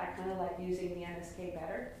to that, I kind of like using the NSK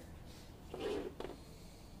better. I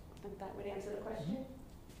think that would answer the question.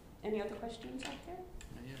 Any other questions out there?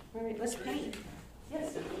 All right, let's paint.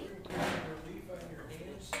 Yes? Your leaf on your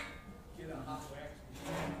hands, get a hot wax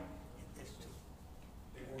machine.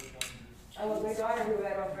 They work wonders. Oh, my daughter who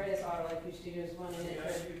had arthritis like used to use one in it. I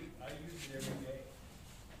use it every day.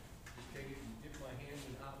 Just take it and dip my hands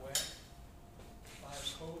in hot wax,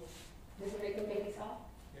 5 coats. Does it make them baby soft?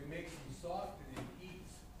 It makes them soft and it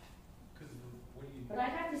heats. Because when you But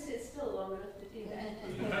I have to sit still long enough to do that.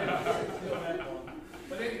 still that long.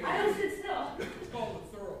 But anyway, I don't sit still. it's called a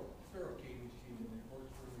thorough machine, and it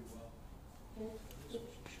works really well.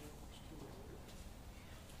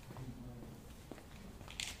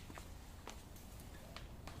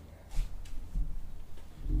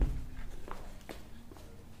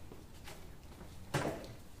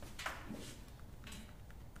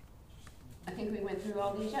 I think we went through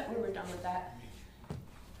all these yet. We were done with that.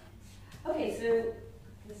 Okay, so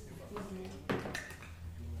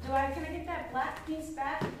can I get that black piece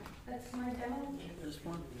back? That's my demo. This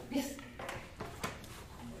one? Yes.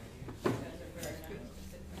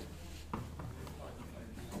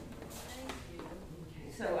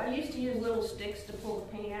 little sticks to pull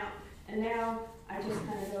the paint out. And now I just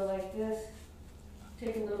kind of go like this,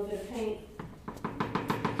 take a little bit of paint,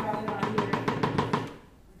 drop it on here,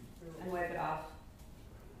 and wipe it off.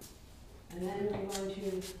 And then we're going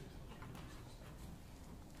to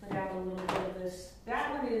put out a little bit of this.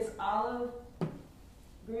 That one is olive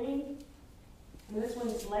green, and this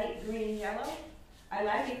one's light green yellow. I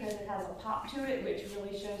like it because it has a pop to it, which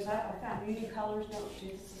really shows up. I found beauty colors don't do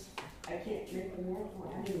this. I can't make them more.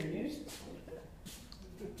 I didn't even use this one.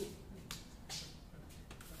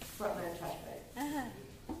 Brought my trash bag.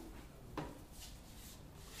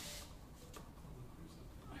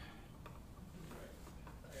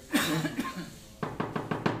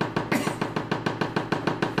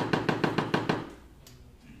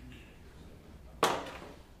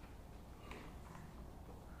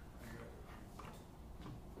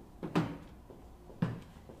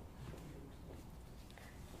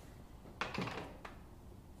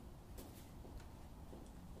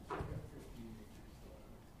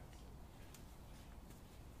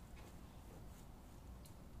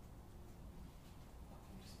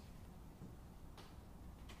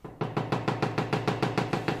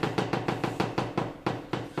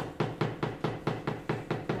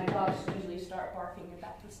 Dogs usually start barking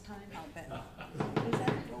about this time. I'll bet. Who's at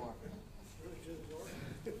the door?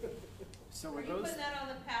 So Are are you those, putting that on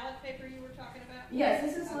the palette paper you were talking about? Yes,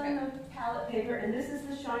 this is Okay. on the palette paper, and this is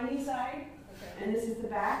the shiny side, Okay. and this is the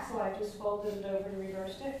back, so I just folded it over and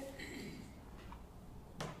reversed it.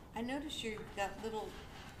 I noticed you've got little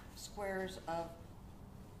squares of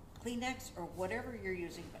Kleenex or whatever you're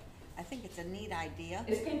using, but I think it's a neat idea.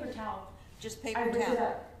 It's paper towel. Just I paper ripped it towel.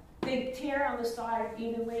 up. They tear on the side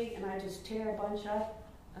evenly, and I just tear a bunch up,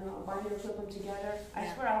 and I'll binder flip them together. I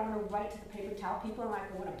Yeah. swear I want to write to the paper towel people, and I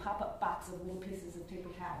want a pop-up box of little pieces of paper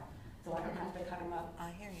towel, so I don't have to cut them up.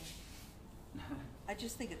 I hear you. I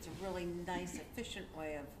just think it's a really nice, efficient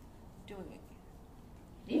way of doing it.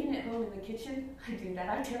 Even at home in the kitchen, I do that.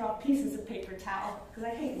 I tear off pieces of paper towel, because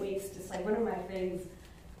I hate waste. It's like one of my things.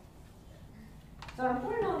 So I'm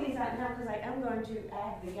pouring all these out now because I am going to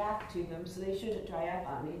add the gap to them, so they shouldn't dry up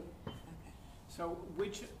on me. Okay. So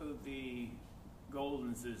which of the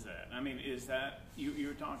Goldens is that? I mean, is that, you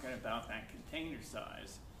were talking about that container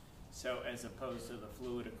size, so as opposed to the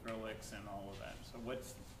fluid acrylics and all of that. So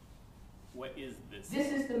what is this?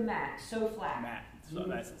 This is the matte, so flat. Matte, so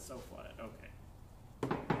that's it, so flat, okay.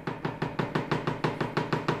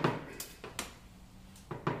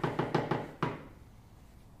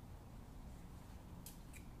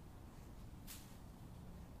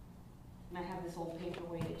 And I have this old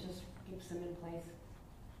paperweight, it just keeps them in place.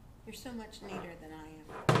 You're so much neater than I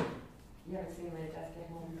am. You haven't seen my desk at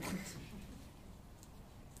home.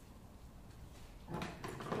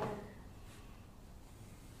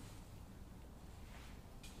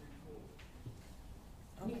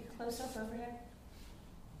 Can you close up overhead?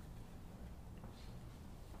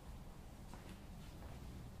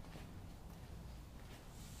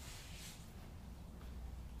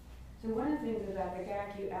 So one of the things about the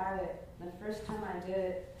gack, you add it, the first time I did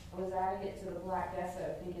it, I was adding it to the black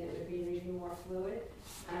gesso thinking it would be even more fluid,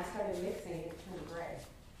 and I started mixing it, it turned gray.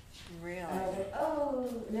 Really? And I was like, oh,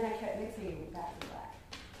 and then I kept mixing it back to black.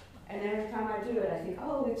 And every time I do it, I think,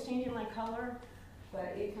 oh, it's changing my color,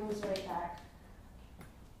 but it comes right back.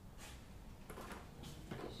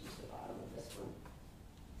 Let's use the bottom of this one.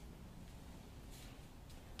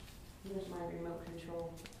 Here's my remote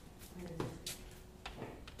control. Where is it?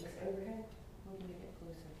 This overhead? How can I get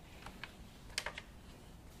closer?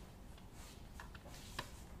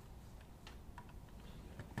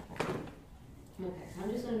 Okay, so I'm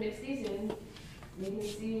just going to mix these in. You can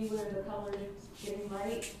see where the color is getting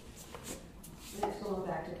light, and it's going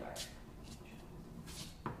back to dark.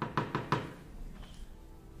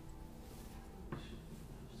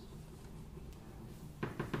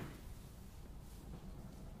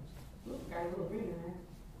 Ooh, got a little green in there.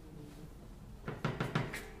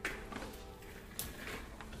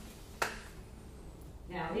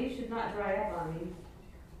 Now, these should not dry up on me,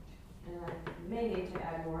 and I may need to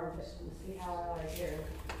add more just to see how I like it.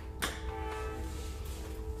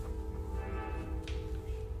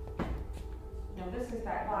 Now, this is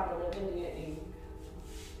that bottle of Indian ink.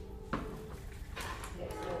 Okay,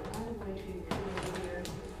 so I'm going to come over here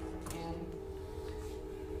and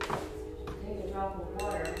take a drop of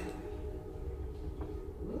water.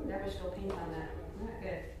 Ooh, there was still paint on that. Not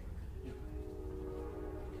good.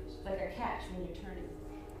 It's like a catch when you turn it.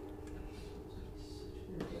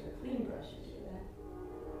 Take a clean brush and do that.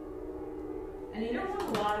 And you don't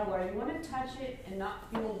want a lot of water. You want to touch it and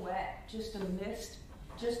not feel wet, just a mist,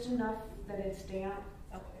 just enough that it's damp.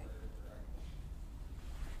 Okay.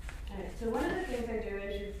 Alright, so one of the things I do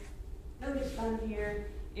is you notice on here,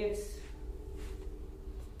 it's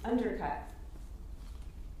undercut.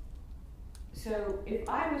 So if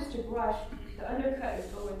I was to brush, the undercut is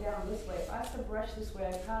going down this way. If I was to brush this way,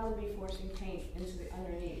 I'd probably be forcing paint into the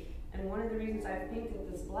underneath. And one of the reasons I painted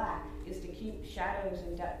this black is to keep shadows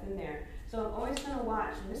and depth in there. So I'm always going to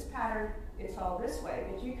watch, in this pattern, it's all this way,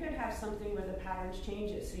 but you could have something where the patterns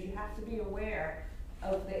changes. So you have to be aware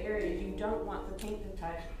of the areas you don't want the paint to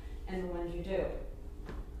touch and the ones you do.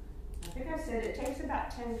 I think I said it takes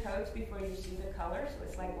about 10 coats before you see the color, so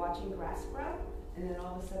it's like watching grass grow, and then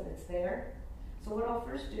all of a sudden it's there. So what I'll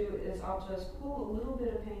first do is I'll just pull a little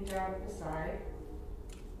bit of paint out of the side.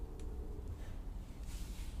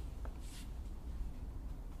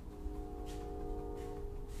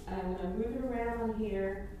 And I'm going to move it around on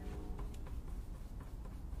here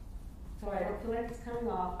so I don't feel like it's coming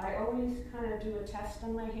off. I always kind of do a test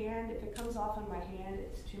on my hand. If it comes off on my hand,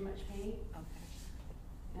 it's too much paint.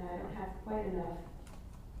 Okay. And I don't have quite enough.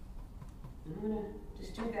 I'm going to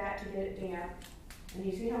just do that to get it damp. And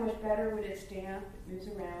you see how much better when it's damp, it moves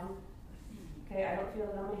around. Okay, I don't feel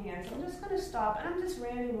it on my hand, so I'm just going to stop, and I'm just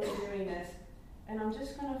randomly doing this. And I'm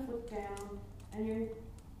just going to flip down, and you're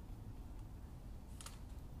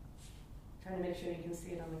trying to make sure you can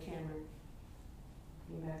see it on the camera.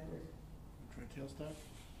 Looking backwards. Try tail stop.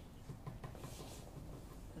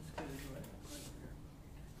 That's good, right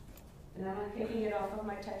here. And I'm taking it off of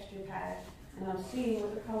my texture pad, and I'm seeing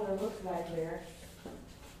what the color looks like there.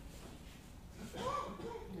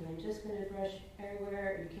 And I'm just going to brush everywhere.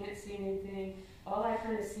 You can't see anything. All I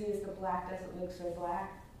kind of see is the black doesn't look so black.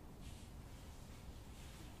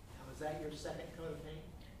 Now, is that your second coat of paint?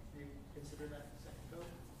 Do you consider that the second coat?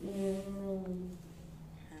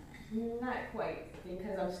 Not quite,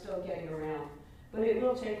 because I'm still getting around. But it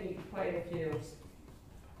will take me quite a few.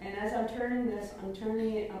 And as I'm turning this, I'm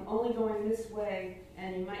turning it, I'm only going this way,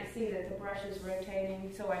 and you might see that the brush is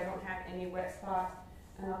rotating so I don't have any wet spots.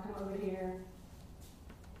 And I'll come over here.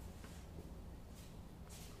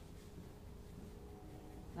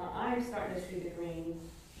 Now I'm starting to see the green.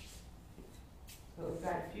 So we've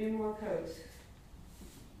got a few more coats.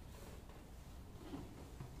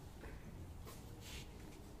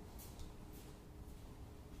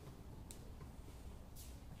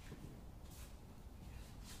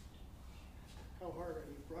 How hard are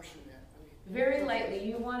you brushing that? I mean, Very lightly.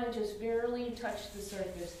 You want to just barely touch the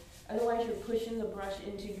surface. Otherwise you're pushing the brush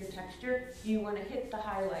into your texture. You want to hit the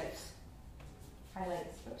highlights.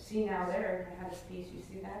 Highlights. Oh, see now there, I have this piece, you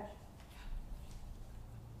see that?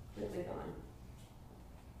 Quickly gone.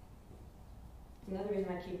 Another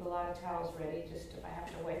reason I keep a lot of towels ready, just if I have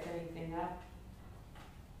to wipe anything up.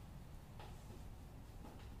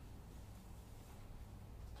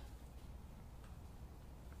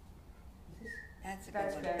 That's a good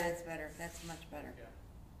That's one. better. That's better. That's much better.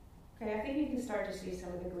 Okay, I think you can start to see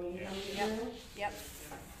some of the green coming Yep. through. Yep.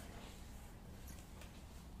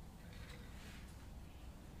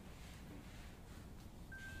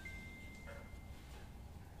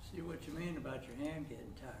 See what you mean about your hand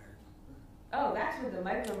getting tired. Oh, that's with the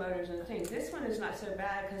micromotors and the things. This one is not so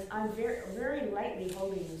bad because I'm very, very lightly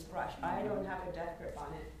holding this brush. I don't have a death grip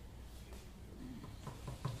on it.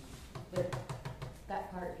 But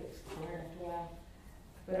that part gets tired after a while.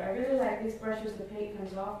 But I really like these brushes, the paint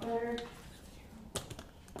comes off better.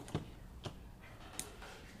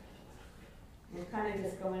 You're kind of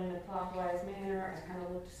just going in a clockwise manner. I kind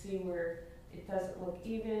of look to see where it doesn't look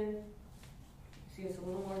even. See, it's a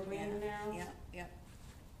little more green now. Yep. Yep.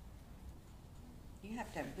 You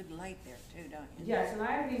have to have good light there too, don't you? Yes, and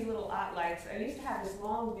I have these little ot lights. I used to have this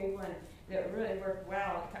long, big one that really worked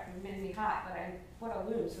well. It made me hot, but I put a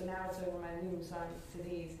loom, so now it's over my loom, so I'm to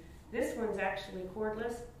these. This one's actually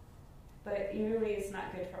cordless, but it really is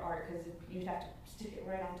not good for art because you'd have to stick it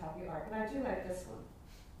right on top of your art. But I do like this one.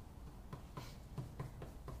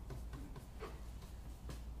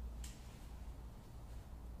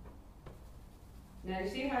 Now you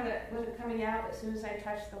see how that wasn't coming out as soon as I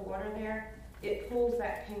touched the water there? It pulls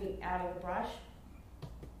that paint out of the brush.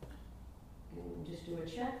 And we'll just do a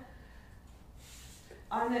check.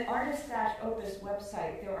 On the Artist-Opus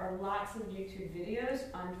website, there are lots of YouTube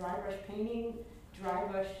videos on dry brush painting, dry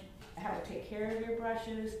brush, how to take care of your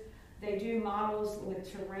brushes. They do models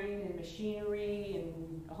with terrain and machinery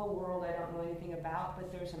and a whole world I don't know anything about,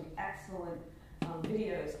 but there's some excellent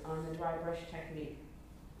videos on the dry brush technique.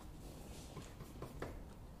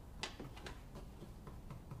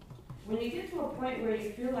 When you get to a point where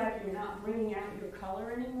you feel like you're not bringing out your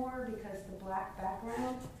color anymore because the black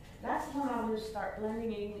background, that's when I'll just start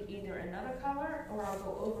blending in either another color or I'll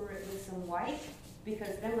go over it with some white,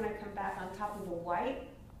 because then when I come back on top of the white,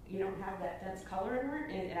 you don't have that dense color in it,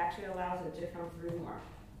 and it actually allows it to come through more.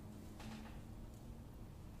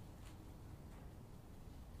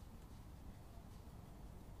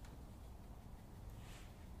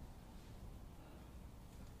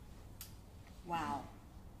 Wow,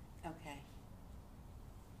 okay,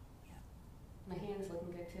 My hand's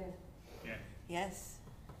looking good too. Yeah, yes.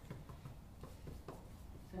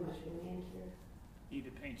 So much for the manicure. you need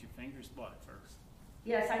to paint your fingers black first.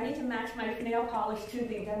 Yes, I need to match my nail polish to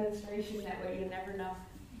the demonstration, that way you never know.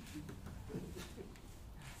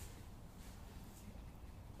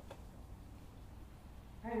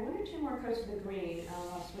 All right, one or two more coats of the green,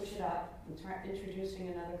 I'll switch it up and try introducing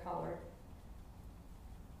another color.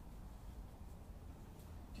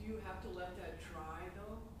 Do you have to let that dry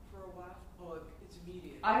though for a while? Oh, it's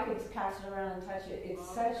immediate. I could pass it around and touch it. It's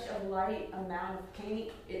such a light amount of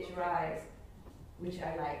paint, it dries, which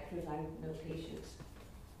I like because I have no patience.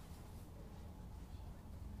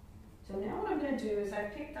 So now what I'm going to do is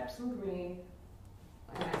I've picked up some green,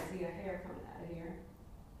 and I see a hair coming out of here.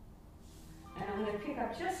 And I'm going to pick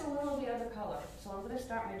up just a little of the other color. So I'm going to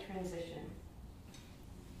start my transition.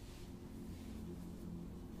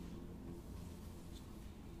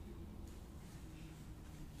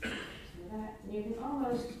 So that, and you can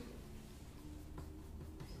almost,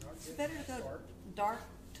 It's better to go dark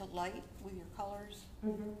to light with your colors,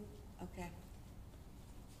 okay,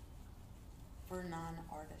 for a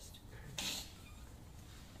non-artist.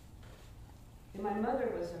 and my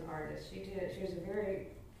mother was an artist. She was a very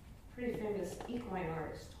pretty famous equine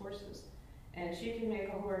artist, horses. And she could make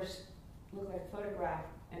a horse look like a photograph.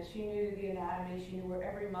 And she knew the anatomy, she knew where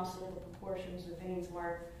every muscle, the proportions, the veins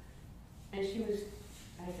were. And she was,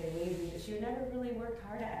 I say lazy, but she never really worked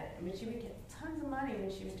hard at it. I mean, she would get tons of money when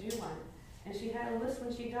she would do one. And she had a list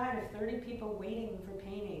when she died of 30 people waiting for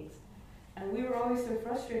paintings. And we were always so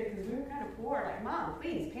frustrated because we were kind of poor, like, Mom,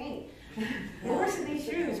 please paint. The horse in these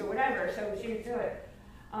shoes or whatever, so she would do it.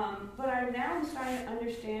 But I'm starting to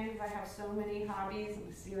understand, because I have so many hobbies, I'm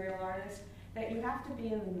a serial artist, that you have to be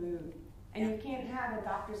in the mood. And you can't have a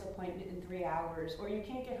doctor's appointment in 3 hours, or you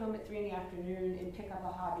can't get home at 3 in the afternoon and pick up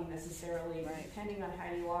a hobby necessarily, depending on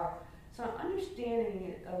how you are. So I'm understanding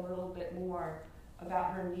it a little bit more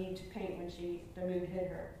about her need to paint when the mood hit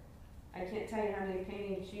her. I can't tell you how many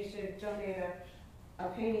paintings, she used to donate a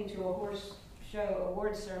painting to a horse show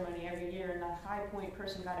awards ceremony every year, and the high point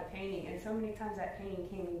person got a painting, and so many times that painting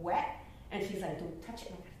came wet, and she's like, don't touch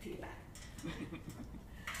it, I gotta take it back.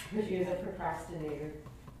 Because she is a procrastinator.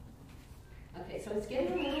 Okay, so it's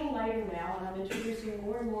getting a little lighter now, and I'm introducing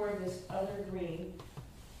more and more of this other green.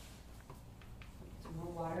 Some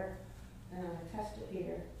more water, and I'm gonna test it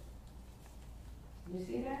here. You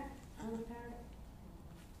see that on the parrot?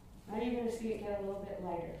 Now you're gonna see it get a little bit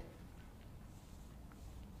lighter.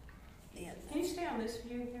 Yeah. Can you stay on this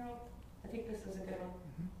view, Harold? I think this is a good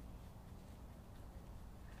one.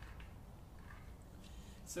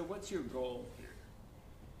 So what's your goal here?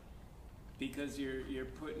 Because you're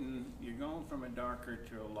going from a darker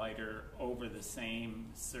to a lighter over the same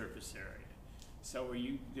surface area. So are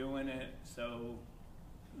you doing it so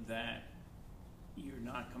that you're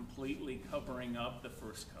not completely covering up the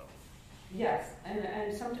first coat? Yes,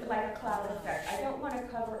 and something like a cloud effect. I don't want to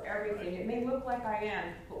cover everything. It may look like I am,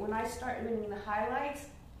 but when I start doing the highlights,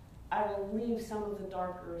 I will leave some of the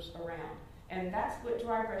darkers around. And that's what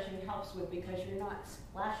dry brushing helps with, because you're not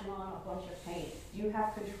splashing on a bunch of paint. You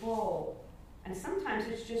have control. And sometimes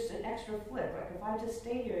it's just an extra flip. Like if I just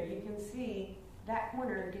stay here, you can see that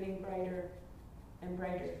corner getting brighter and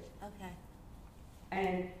brighter. Okay.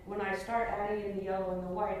 And when I start adding in the yellow and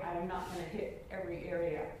the white, I'm not going to hit every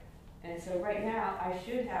area. And so right now, I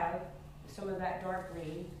should have some of that dark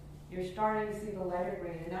green. You're starting to see the lighter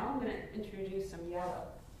green. And now I'm going to introduce some yellow.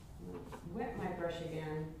 I'm going to wet my brush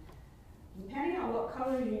again. Depending on what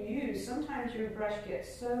color you use, sometimes your brush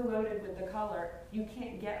gets so loaded with the color, you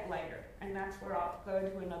can't get lighter. And that's where I'll go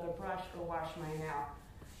to another brush or wash mine out.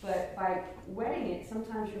 But by wetting it,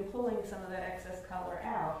 sometimes you're pulling some of that excess color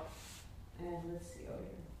out. And let's see over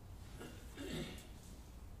here.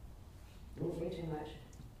 Ooh, way too much.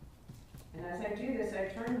 And as I do this, I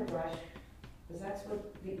turn the brush, because that's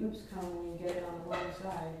what the oops come when you get it on the wrong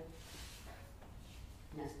side.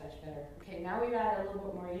 And that's much better. Okay, now we got a little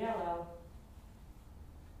bit more yellow.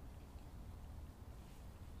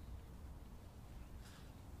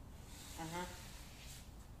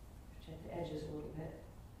 Check the edges a little bit.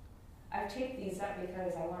 I've taped these up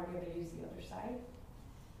because I want to be able to use the other side.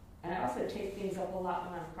 And I also tape things up a lot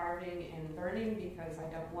when I'm carving and burning, because I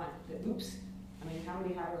don't want the oops. I mean, how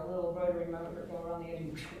many have a little rotary motor go around the edge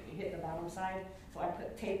and hit the bottom side? So I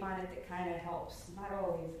put tape on it that kind of helps. Not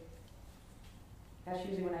always. That's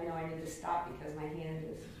usually when I know I need to stop because my hand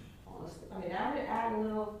is almost, I mean, I'm gonna add a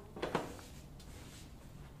little,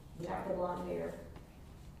 without the blonde hair.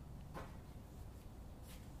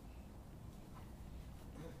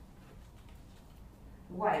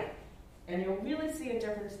 White, and you'll really see a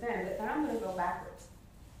difference then, but then I'm gonna go backwards.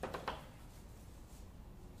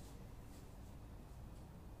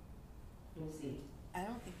 You'll see. I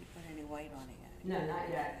don't think you put any white on it yet. No, not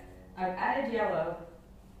yet. I've added yellow,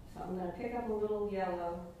 so I'm gonna pick up a little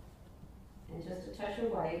yellow and just a touch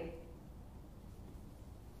of white,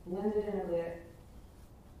 blend it in a bit,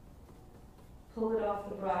 pull it off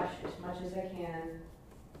the brush as much as I can,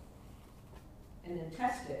 and then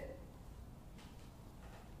test it.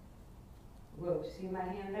 Whoa, see my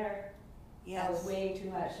hand there? Yes. That was way too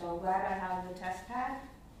much, so I'm glad I have the test pad.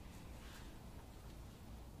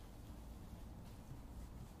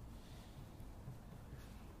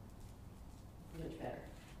 Much better.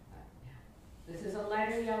 This is a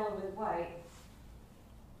lighter yellow with white.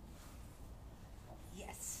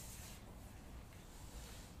 Yes.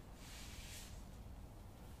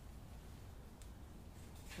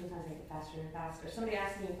 Sometimes I get faster and faster. Somebody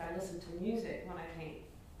asked me if I listen to music when I paint.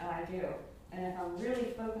 I do. And if I'm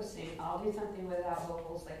really focusing, I'll do something without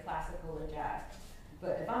vocals like classical or jazz.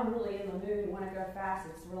 But if I'm really in the mood and want to go fast,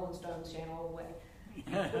 it's Rolling Stones channel all the way.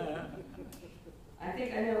 I've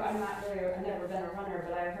never been a runner,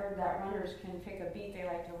 but I've heard that runners can pick a beat they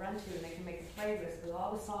like to run to and they can make a playlist with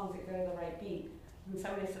all the songs that go to the right beat. And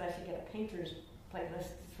somebody said I should get a painter's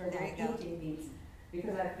playlist for There my you go. painting beats.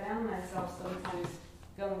 Because I've found myself sometimes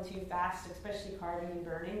going too fast, especially carving and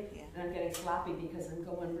burning, Yeah. and I'm getting sloppy because I'm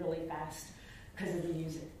going really fast because of the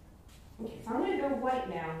music. Okay, so I'm going to go white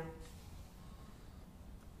now.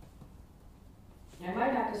 I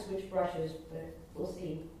might have to switch brushes, but we'll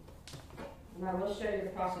see. And I will show you the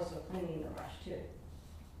process of cleaning the brush too.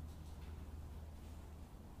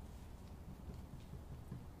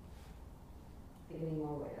 Getting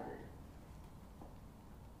more white on it.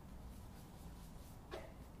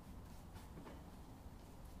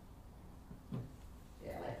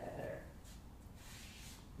 Yeah, I like that better.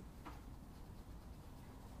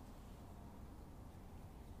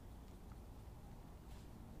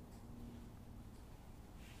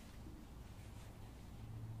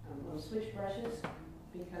 I'm going to switch brushes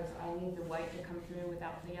because I need the white to come through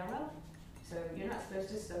without the yellow. So you're not supposed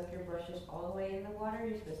to soak your brushes all the way in the water.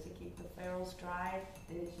 You're supposed to keep the ferrules dry,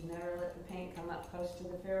 and you should never let the paint come up close to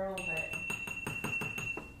the ferrule, but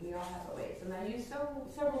we all have our ways. And I use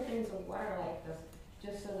several things of water like this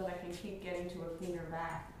just so that I can keep getting to a cleaner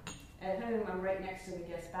bath. At home, I'm right next to the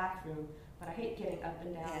guest bathroom, but I hate getting up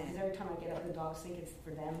and down because every time I get up, the dogs think it's for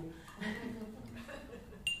them.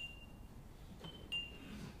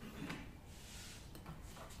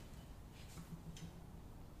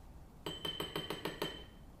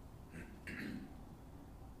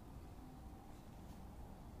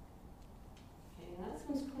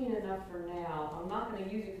 Clean enough for now. I'm not going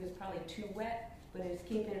to use it because it's probably too wet, but it's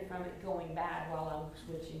keeping it from it going bad while I'm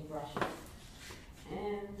switching brushes.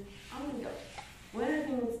 And I'm going to go. One of the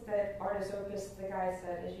things that Artist Opus, the guy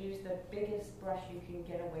said, is use the biggest brush you can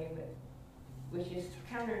get away with, which is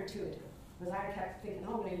counterintuitive. Because I kept thinking,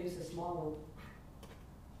 oh, I'm going to use the small one.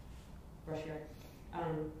 Brush here. Now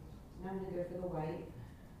I'm going to go for the white.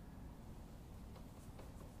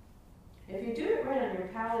 If you do it right on your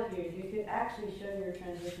palette here, you could actually show your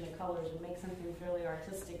transition of colors and make something fairly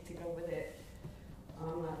artistic to go with it.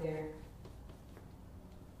 I'm not there.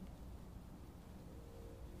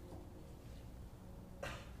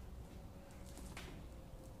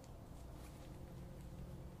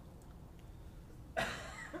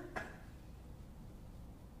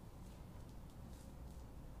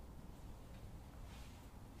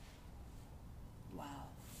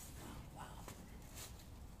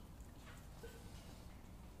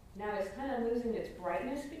 Now it's kind of losing its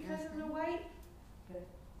brightness because of the white, but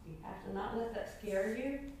you have to not let that scare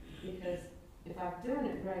you, because if I'm doing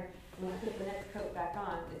it right, when I put the next coat back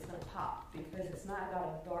on, it's going to pop because it's not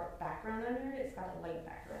got a dark background under it, it's got a light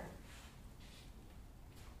background.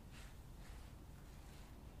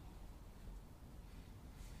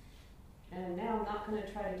 And now I'm not going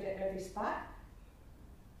to try to get every spot.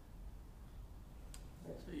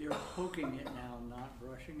 So you're poking it now, not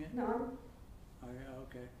brushing it? No, Oh, yeah,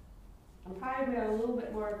 okay. I'm probably a little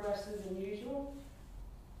bit more aggressive than usual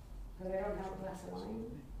because I don't have a glass of wine.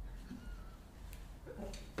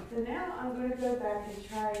 So now I'm going to go back and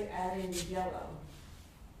try adding yellow.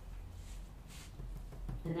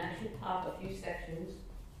 And that should pop a few sections.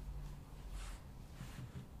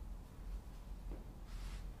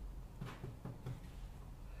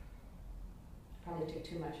 Probably took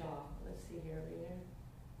too much off. Let's see here, over there.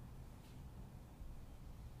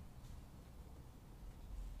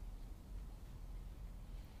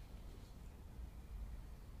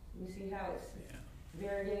 You see how it's Yeah.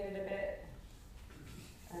 variegated a bit?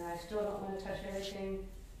 And I still don't want to touch everything.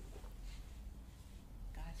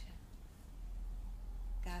 Gotcha.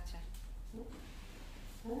 Gotcha.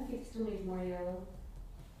 I don't think it still needs more yellow.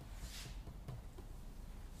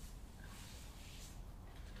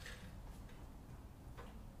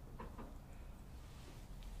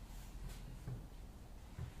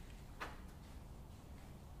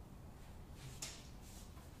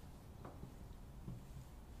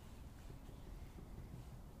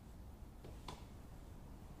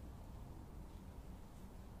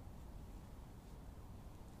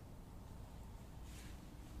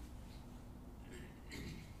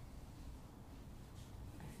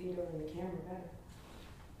 See it over in the camera better.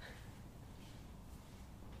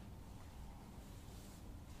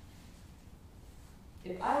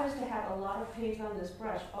 If I was to have a lot of paint on this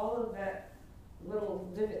brush, all of that little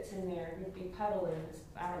divots in there would be puddling.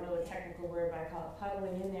 I don't know the technical word, but I call it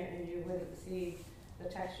puddling in there, and you wouldn't see the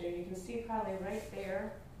texture. You can see probably right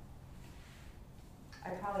there. I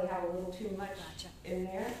probably have a little too much Gotcha. in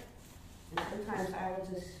there, and sometimes I will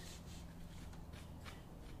just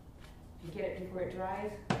get it before it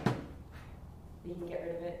dries. You can get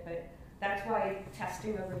rid of it, but that's why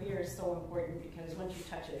testing over here is so important, because once you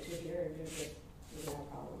touch it to here, you're gonna have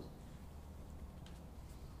problems.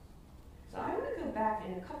 So I'm going to go back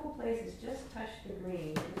in a couple places, just touch the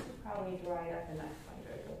green. This is probably dried up enough. I'm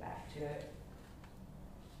going to go back to it.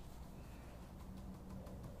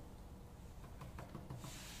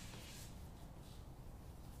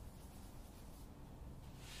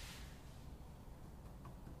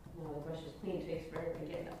 Now the brush is clean, takes forever to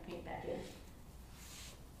get enough paint back in.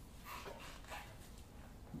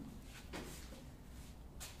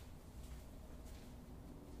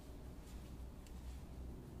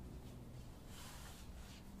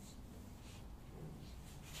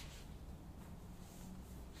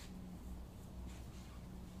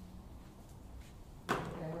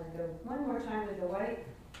 One more time with the white.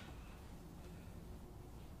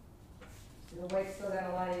 The white's still got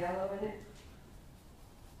a lot of yellow in it.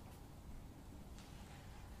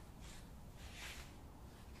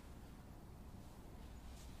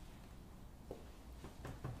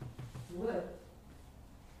 Wood.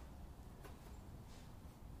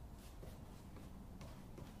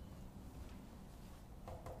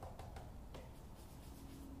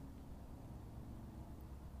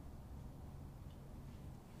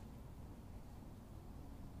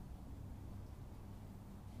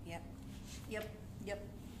 Yep. Yep. Yep.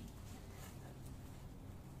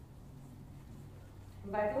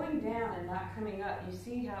 And by going down and not coming up, you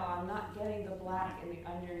see how I'm not getting the black in the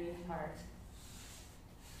underneath part.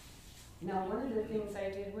 Now, one of the things I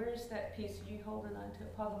did, where's that piece? Are you holding on to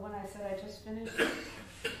it, Paul? The one I said I just finished?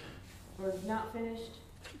 Or not finished?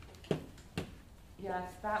 Yeah,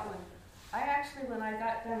 it's that one. I actually, when I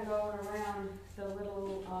got done going around the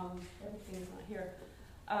little, everything's not here,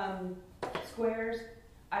 squares,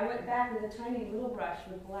 I went back with a tiny little brush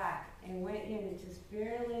with black and went in and just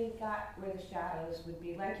barely got where the shadows would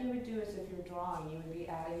be. Like you would do as if you're drawing, you would be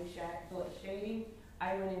adding shading.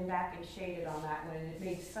 I went in back and shaded on that one, and it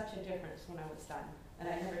made such a difference when I was done. And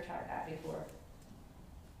I never tried that before.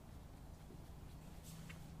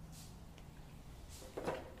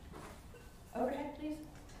 Overhead, please.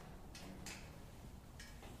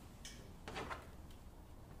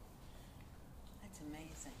 That's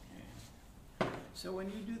amazing. So when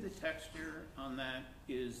you do the texture on that,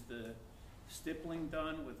 is the stippling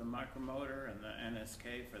done with the micromotor and the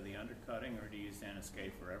NSK for the undercutting, or do you use the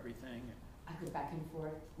NSK for everything? I go back and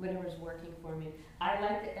forth, whatever's working for me. I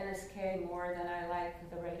like the NSK more than I like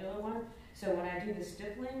the regular one. So when I do the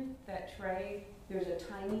stippling, that tray, there's a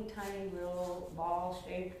tiny, tiny little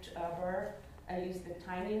ball-shaped burr. I use the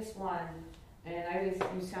tiniest one, and I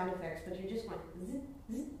use sound effects, but you just want zzz,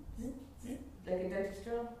 zzz, zzz, zzz, like a dentist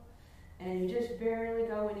drill. And you're just barely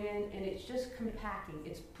going in, and it's just compacting.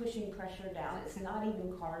 It's pushing pressure down. It's not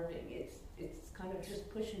even carving. It's kind of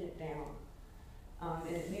just pushing it down.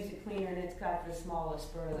 And it leaves it cleaner, and it's got the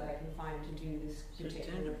smallest burr that I can find to do this So tend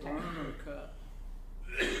particular to burn technique. or cut?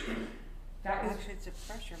 That was Actually, it's a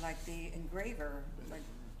pressure like the engraver, like,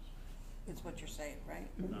 is what you're saying, right?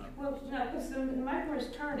 well, no, because the micro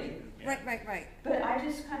is turning. Right, right, right. But I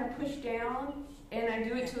just kind of push down, and I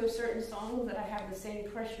do it to a certain song that I have the same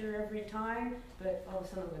pressure every time. But all of a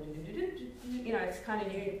sudden, I'm going to do, it's kind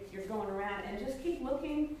of you're going around, and just keep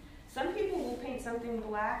looking. Some people will paint something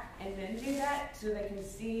black and then do that so they can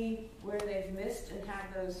see where they've missed and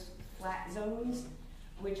have those flat zones,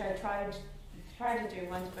 which I tried to do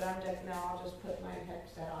once, but I'm just, no, I'll just put my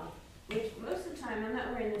headset on. Which most of the time, I'm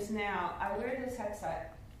not wearing this now, I wear this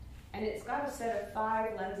headset, and it's got a set of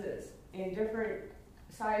 5 lenses in different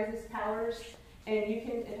sizes, colors, and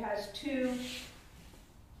it has 2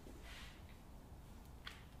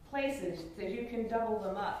 places that you can double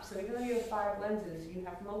them up. So even though you have 5 lenses, you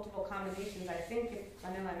have multiple combinations. I think, I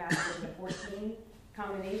know my math is 14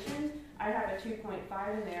 combinations. I have a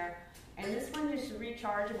 2.5 in there. And this one is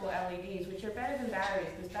rechargeable LEDs, which are better than batteries,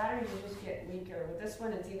 because batteries will just get weaker. With this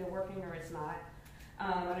one, it's either working or it's not.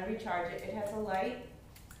 When I recharge it, it has a light,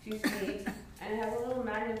 2 speeds, and it has a little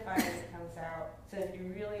magnifier that comes out, so if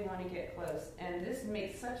you really want to get close. And this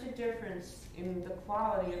makes such a difference in the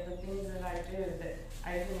quality of the things that I do that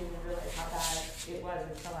I didn't even realize how bad it was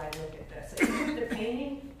until I looked at this. So even the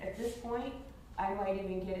painting, at this point, I might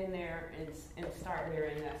even get in there and start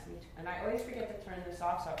wearing this. And I always forget to turn this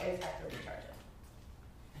off, so I always have to recharge it.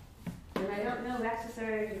 And I don't know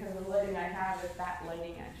necessarily because of the lighting I have if that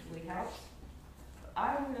lighting actually helps.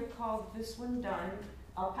 I'm going to call this one done.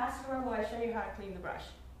 I'll pass it around while I show you how to clean the brush.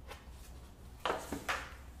 I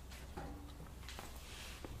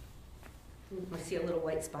see a little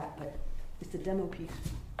white spot, but it's a demo piece.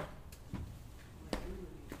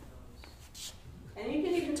 And you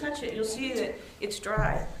can even touch it. You'll see that it's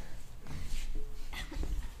dry.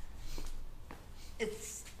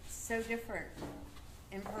 It's so different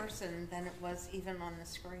in person than it was even on the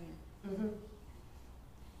screen. Mm-hmm.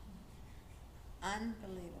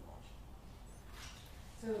 Unbelievable.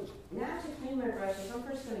 So now to clean my brushes, I'm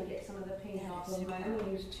first going to get some of the paint off of them. I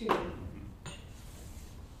only use 2.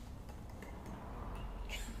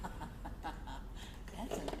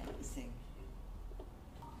 That's amazing.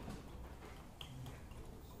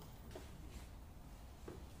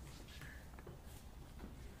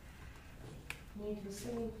 And you can see,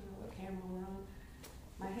 I don't know what camera we're on,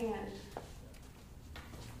 my hand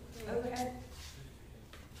overhead.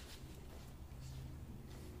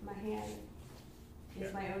 My hand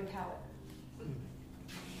is my own palette.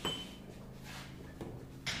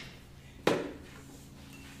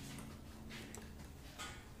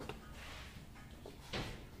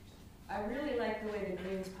 I really like the way the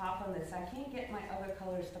greens pop on this. I can't get my other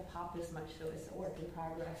colors to pop as much, so it's a work in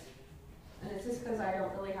progress. And it's just because I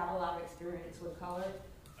don't really have a lot of experience with color.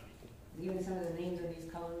 Even some of the names of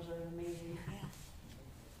these colors are amazing. Yeah.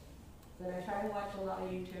 But I try to watch a lot of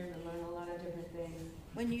YouTube and learn a lot of different things.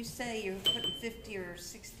 When you say you're putting 50 or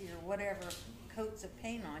 60 or whatever coats of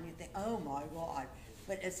paint on, you think, oh my God.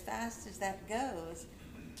 But as fast as that goes.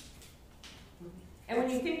 And when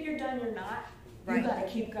you think you're done, you're not. Right. You've got to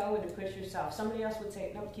keep going and push yourself. Somebody else would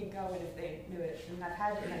say, no, keep going if they knew it. And I've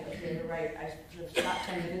had it like, okay, you're right. I should have stopped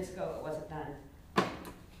 10 minutes ago. It wasn't done.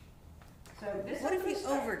 So this What is if you the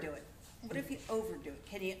start. overdo it? What if you overdo it?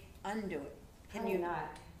 Can you undo it? Can Probably you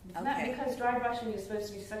not? Okay. Not because dry brushing is supposed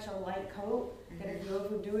to be such a light coat that if you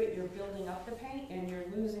overdo it, you're building up the paint and you're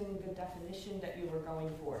losing the definition that you were going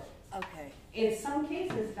for. Okay. In some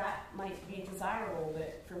cases, that might be desirable,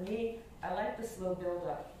 but for me, I like the slow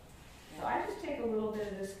build-up. So I just take a little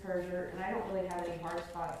bit of this purger, and I don't really have any hard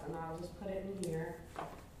spots, and I'll just put it in here.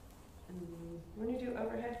 And when you do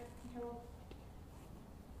overhead, Carol?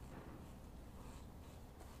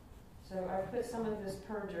 So I put some of this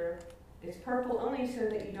purger. It's purple only so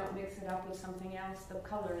that you don't mix it up with something else. The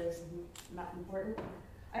color is not important.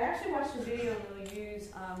 I actually watched a video where we use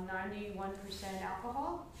 91%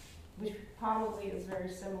 alcohol, which probably is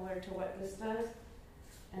very similar to what this does.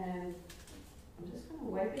 And I'm just going to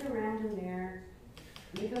wipe it around in there.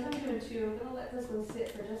 Because I'm doing 2, I'm going to let this one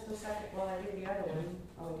sit for just a second while I do the other one.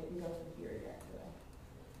 Oh, it didn't go through here yet, did I?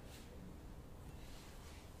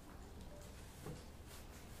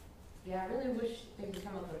 Yeah, I really wish they could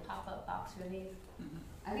come up with a pop-up box for these.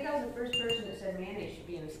 I think I was the first person that said mayonnaise should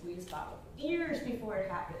be in a squeeze bottle years before it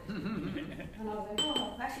happened. And I was like,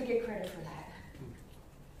 oh, I should get credit for that.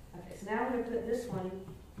 Okay, so now I'm going to put this one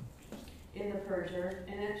in the purger,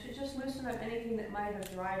 and it should just loosen up anything that might have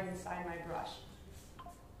dried inside my brush.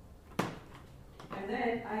 And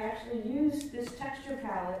then I actually use this texture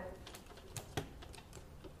palette.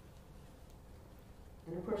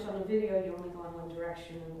 And of course on the video you only go in one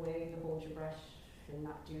direction and the way to hold your brush and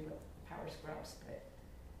not do the power scrubs,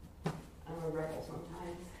 but I'm a rebel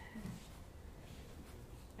sometimes.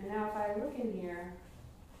 And now if I look in here,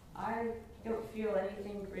 I don't feel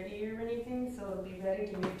anything gritty or anything, so it'll be ready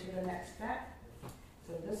to move to the next step.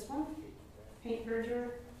 So this one, paint purger.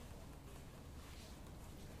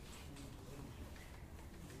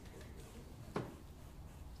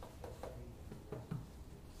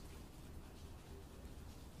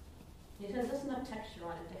 just enough texture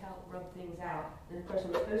on it to help rub things out. And of course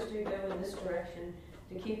I'm supposed to go in this direction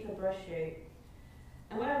to keep the brush shape.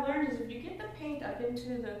 And what I learned is if you get the paint up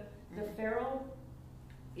into the ferrule,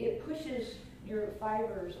 it pushes your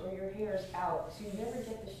fibers or your hairs out, so you never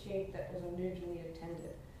get the shape that was originally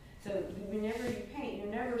intended. So whenever you paint,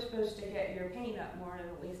 you're never supposed to get your paint up more than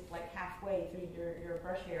at least like halfway through your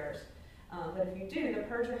brush hairs. But if you do, the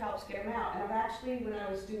purger helps get them out. And I've actually, when I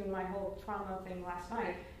was doing my whole trauma thing last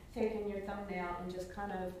night, taken your thumbnail and just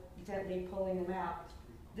kind of gently pulling them out.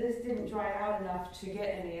 This didn't dry out enough to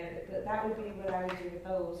get any of it, but that would be what I would do with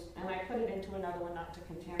those. And I put it into another one not to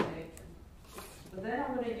contaminate them. But then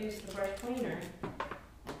I'm going to use the brush cleaner.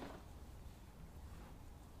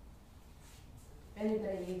 If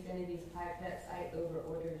anybody needs any of these pipettes, I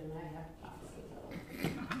over-ordered and I have boxes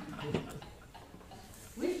of them.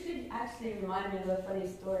 Which did actually remind me of a funny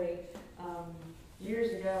story.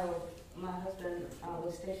 Years ago, my husband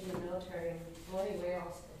was stationed in the military in Florida,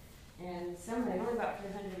 Wales, and somebody, only about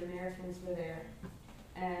 300 Americans were there,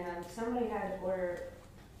 and somebody had to order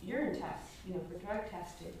urine tests, for drug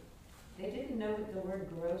testing. They didn't know what the word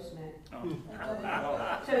gross meant.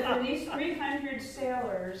 Oh. So for these 300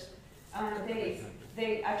 sailors, a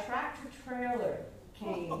tractor trailer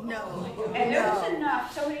came. No. And there was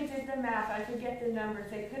enough, somebody did the math, I forget the numbers,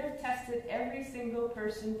 they could have tested every single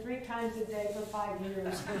person 3 times a day for 5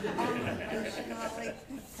 years.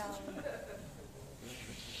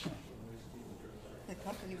 The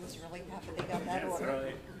company was really happy they got that That's order.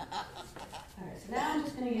 right. Alright, so now I'm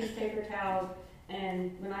just going to use paper towels,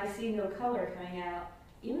 and when I see no color coming out,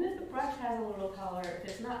 even if the brush has a little color, if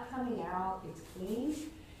it's not coming out, it's clean.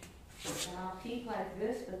 And I'll peek like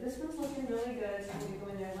this, but this one's looking really good, so I'm going to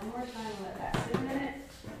go in there one more time and let that sit a minute,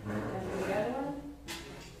 and do the other one.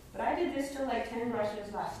 But I did this to like 10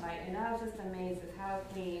 brushes last night, and I was just amazed at how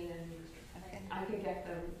clean and I could get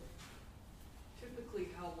them. Typically,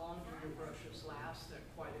 how long do your brushes last? They're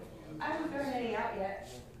quite a few. I haven't thrown any out yet.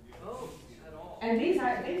 Oh, at all. And these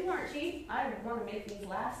weren't cheap. I want to make these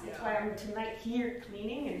last. That's why I'm tonight here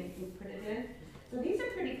cleaning, and you can put it in. So these are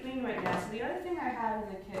pretty clean right now. So the other thing I have in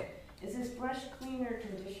the kit is this brush cleaner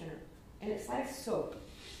conditioner, and it's like soap.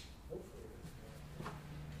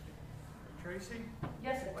 Tracy,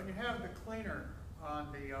 Yes, sir. when you have the cleaner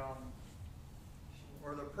on the,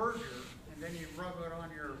 or the purger, and then you rub it on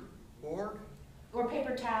your board, Or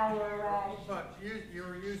paper towel or a rag. but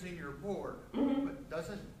you're using your board, Mhm. but it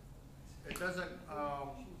doesn't,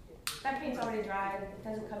 That paint's already dried. It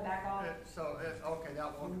doesn't come back off. okay,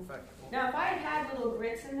 that won't affect it. Now, if I had little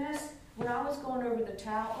grits in this, when I was going over the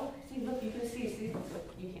towel, oh, see, look, you can see,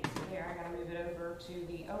 look, you can't see there. I gotta move it over to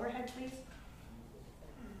the overhead, please.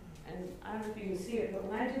 And I don't know if you can see it, but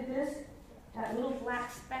when I did this, that little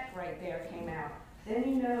black speck right there came out. Then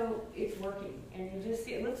you know it's working, and you just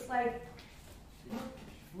see, it looks like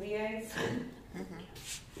flea eggs.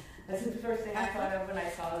 That's the first thing I thought of when I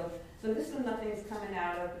saw them. So this one, nothing's coming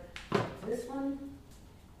out of. This one,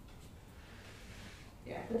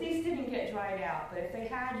 yeah, but these didn't get dried out. But if they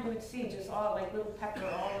had, you would see just all like little pepper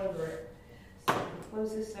all over it. So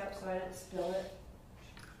close this up so I don't spill it.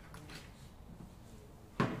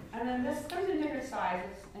 And then this comes in different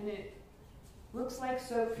sizes, and it looks like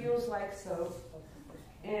soap, feels like soap.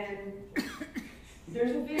 And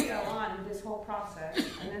there's a video on this whole process,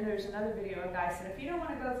 and then there's another video. A guy said, if you don't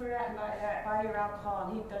want to go through that and buy that, buy your alcohol,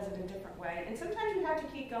 and he does it a different way. And sometimes you have to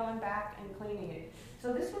keep going back and cleaning it.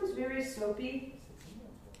 So this one's very soapy,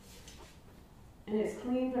 and it's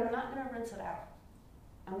clean, but I'm not going to rinse it out.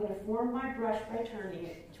 I'm going to form my brush by turning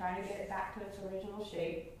it, trying to get it back to its original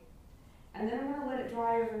shape. And then I'm going to let it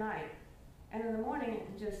dry overnight. And in the morning,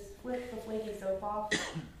 just flip the flaky soap off,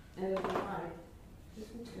 and it'll be fine. This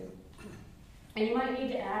one too. And you might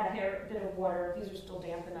need to add a bit of water if these are still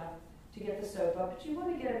damp enough to get the soap up. But you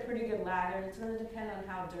want to get a pretty good lather, and it's going to depend on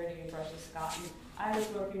how dirty your brush has gotten. I was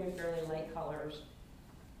working with fairly light colors.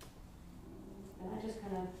 And I just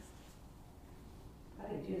kind of, I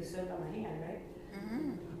can do the soap on my hand, right?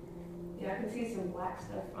 Mm-hmm. Yeah, I can see some black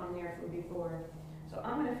stuff on there from before. So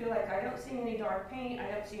I'm going to feel like I don't see any dark paint, I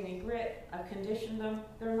don't see any grit, I've conditioned them.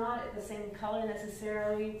 They're not the same color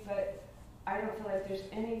necessarily, but I don't feel like there's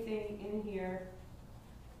anything in here.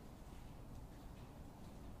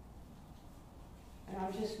 And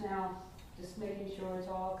I'm just now making sure it's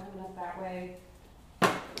all coming up that way,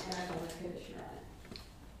 and I put the conditioner on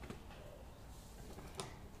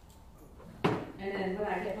it. And then when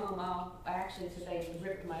I get home, I actually today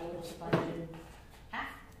ripped my little sponge in half.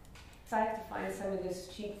 So I have to find some of this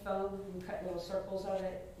cheap foam and cut little circles of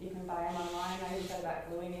it. You can buy them online. I even thought about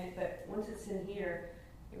gluing it, but once it's in here,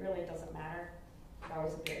 it really doesn't matter. I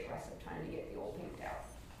was a bit aggressive trying to get the old paint out.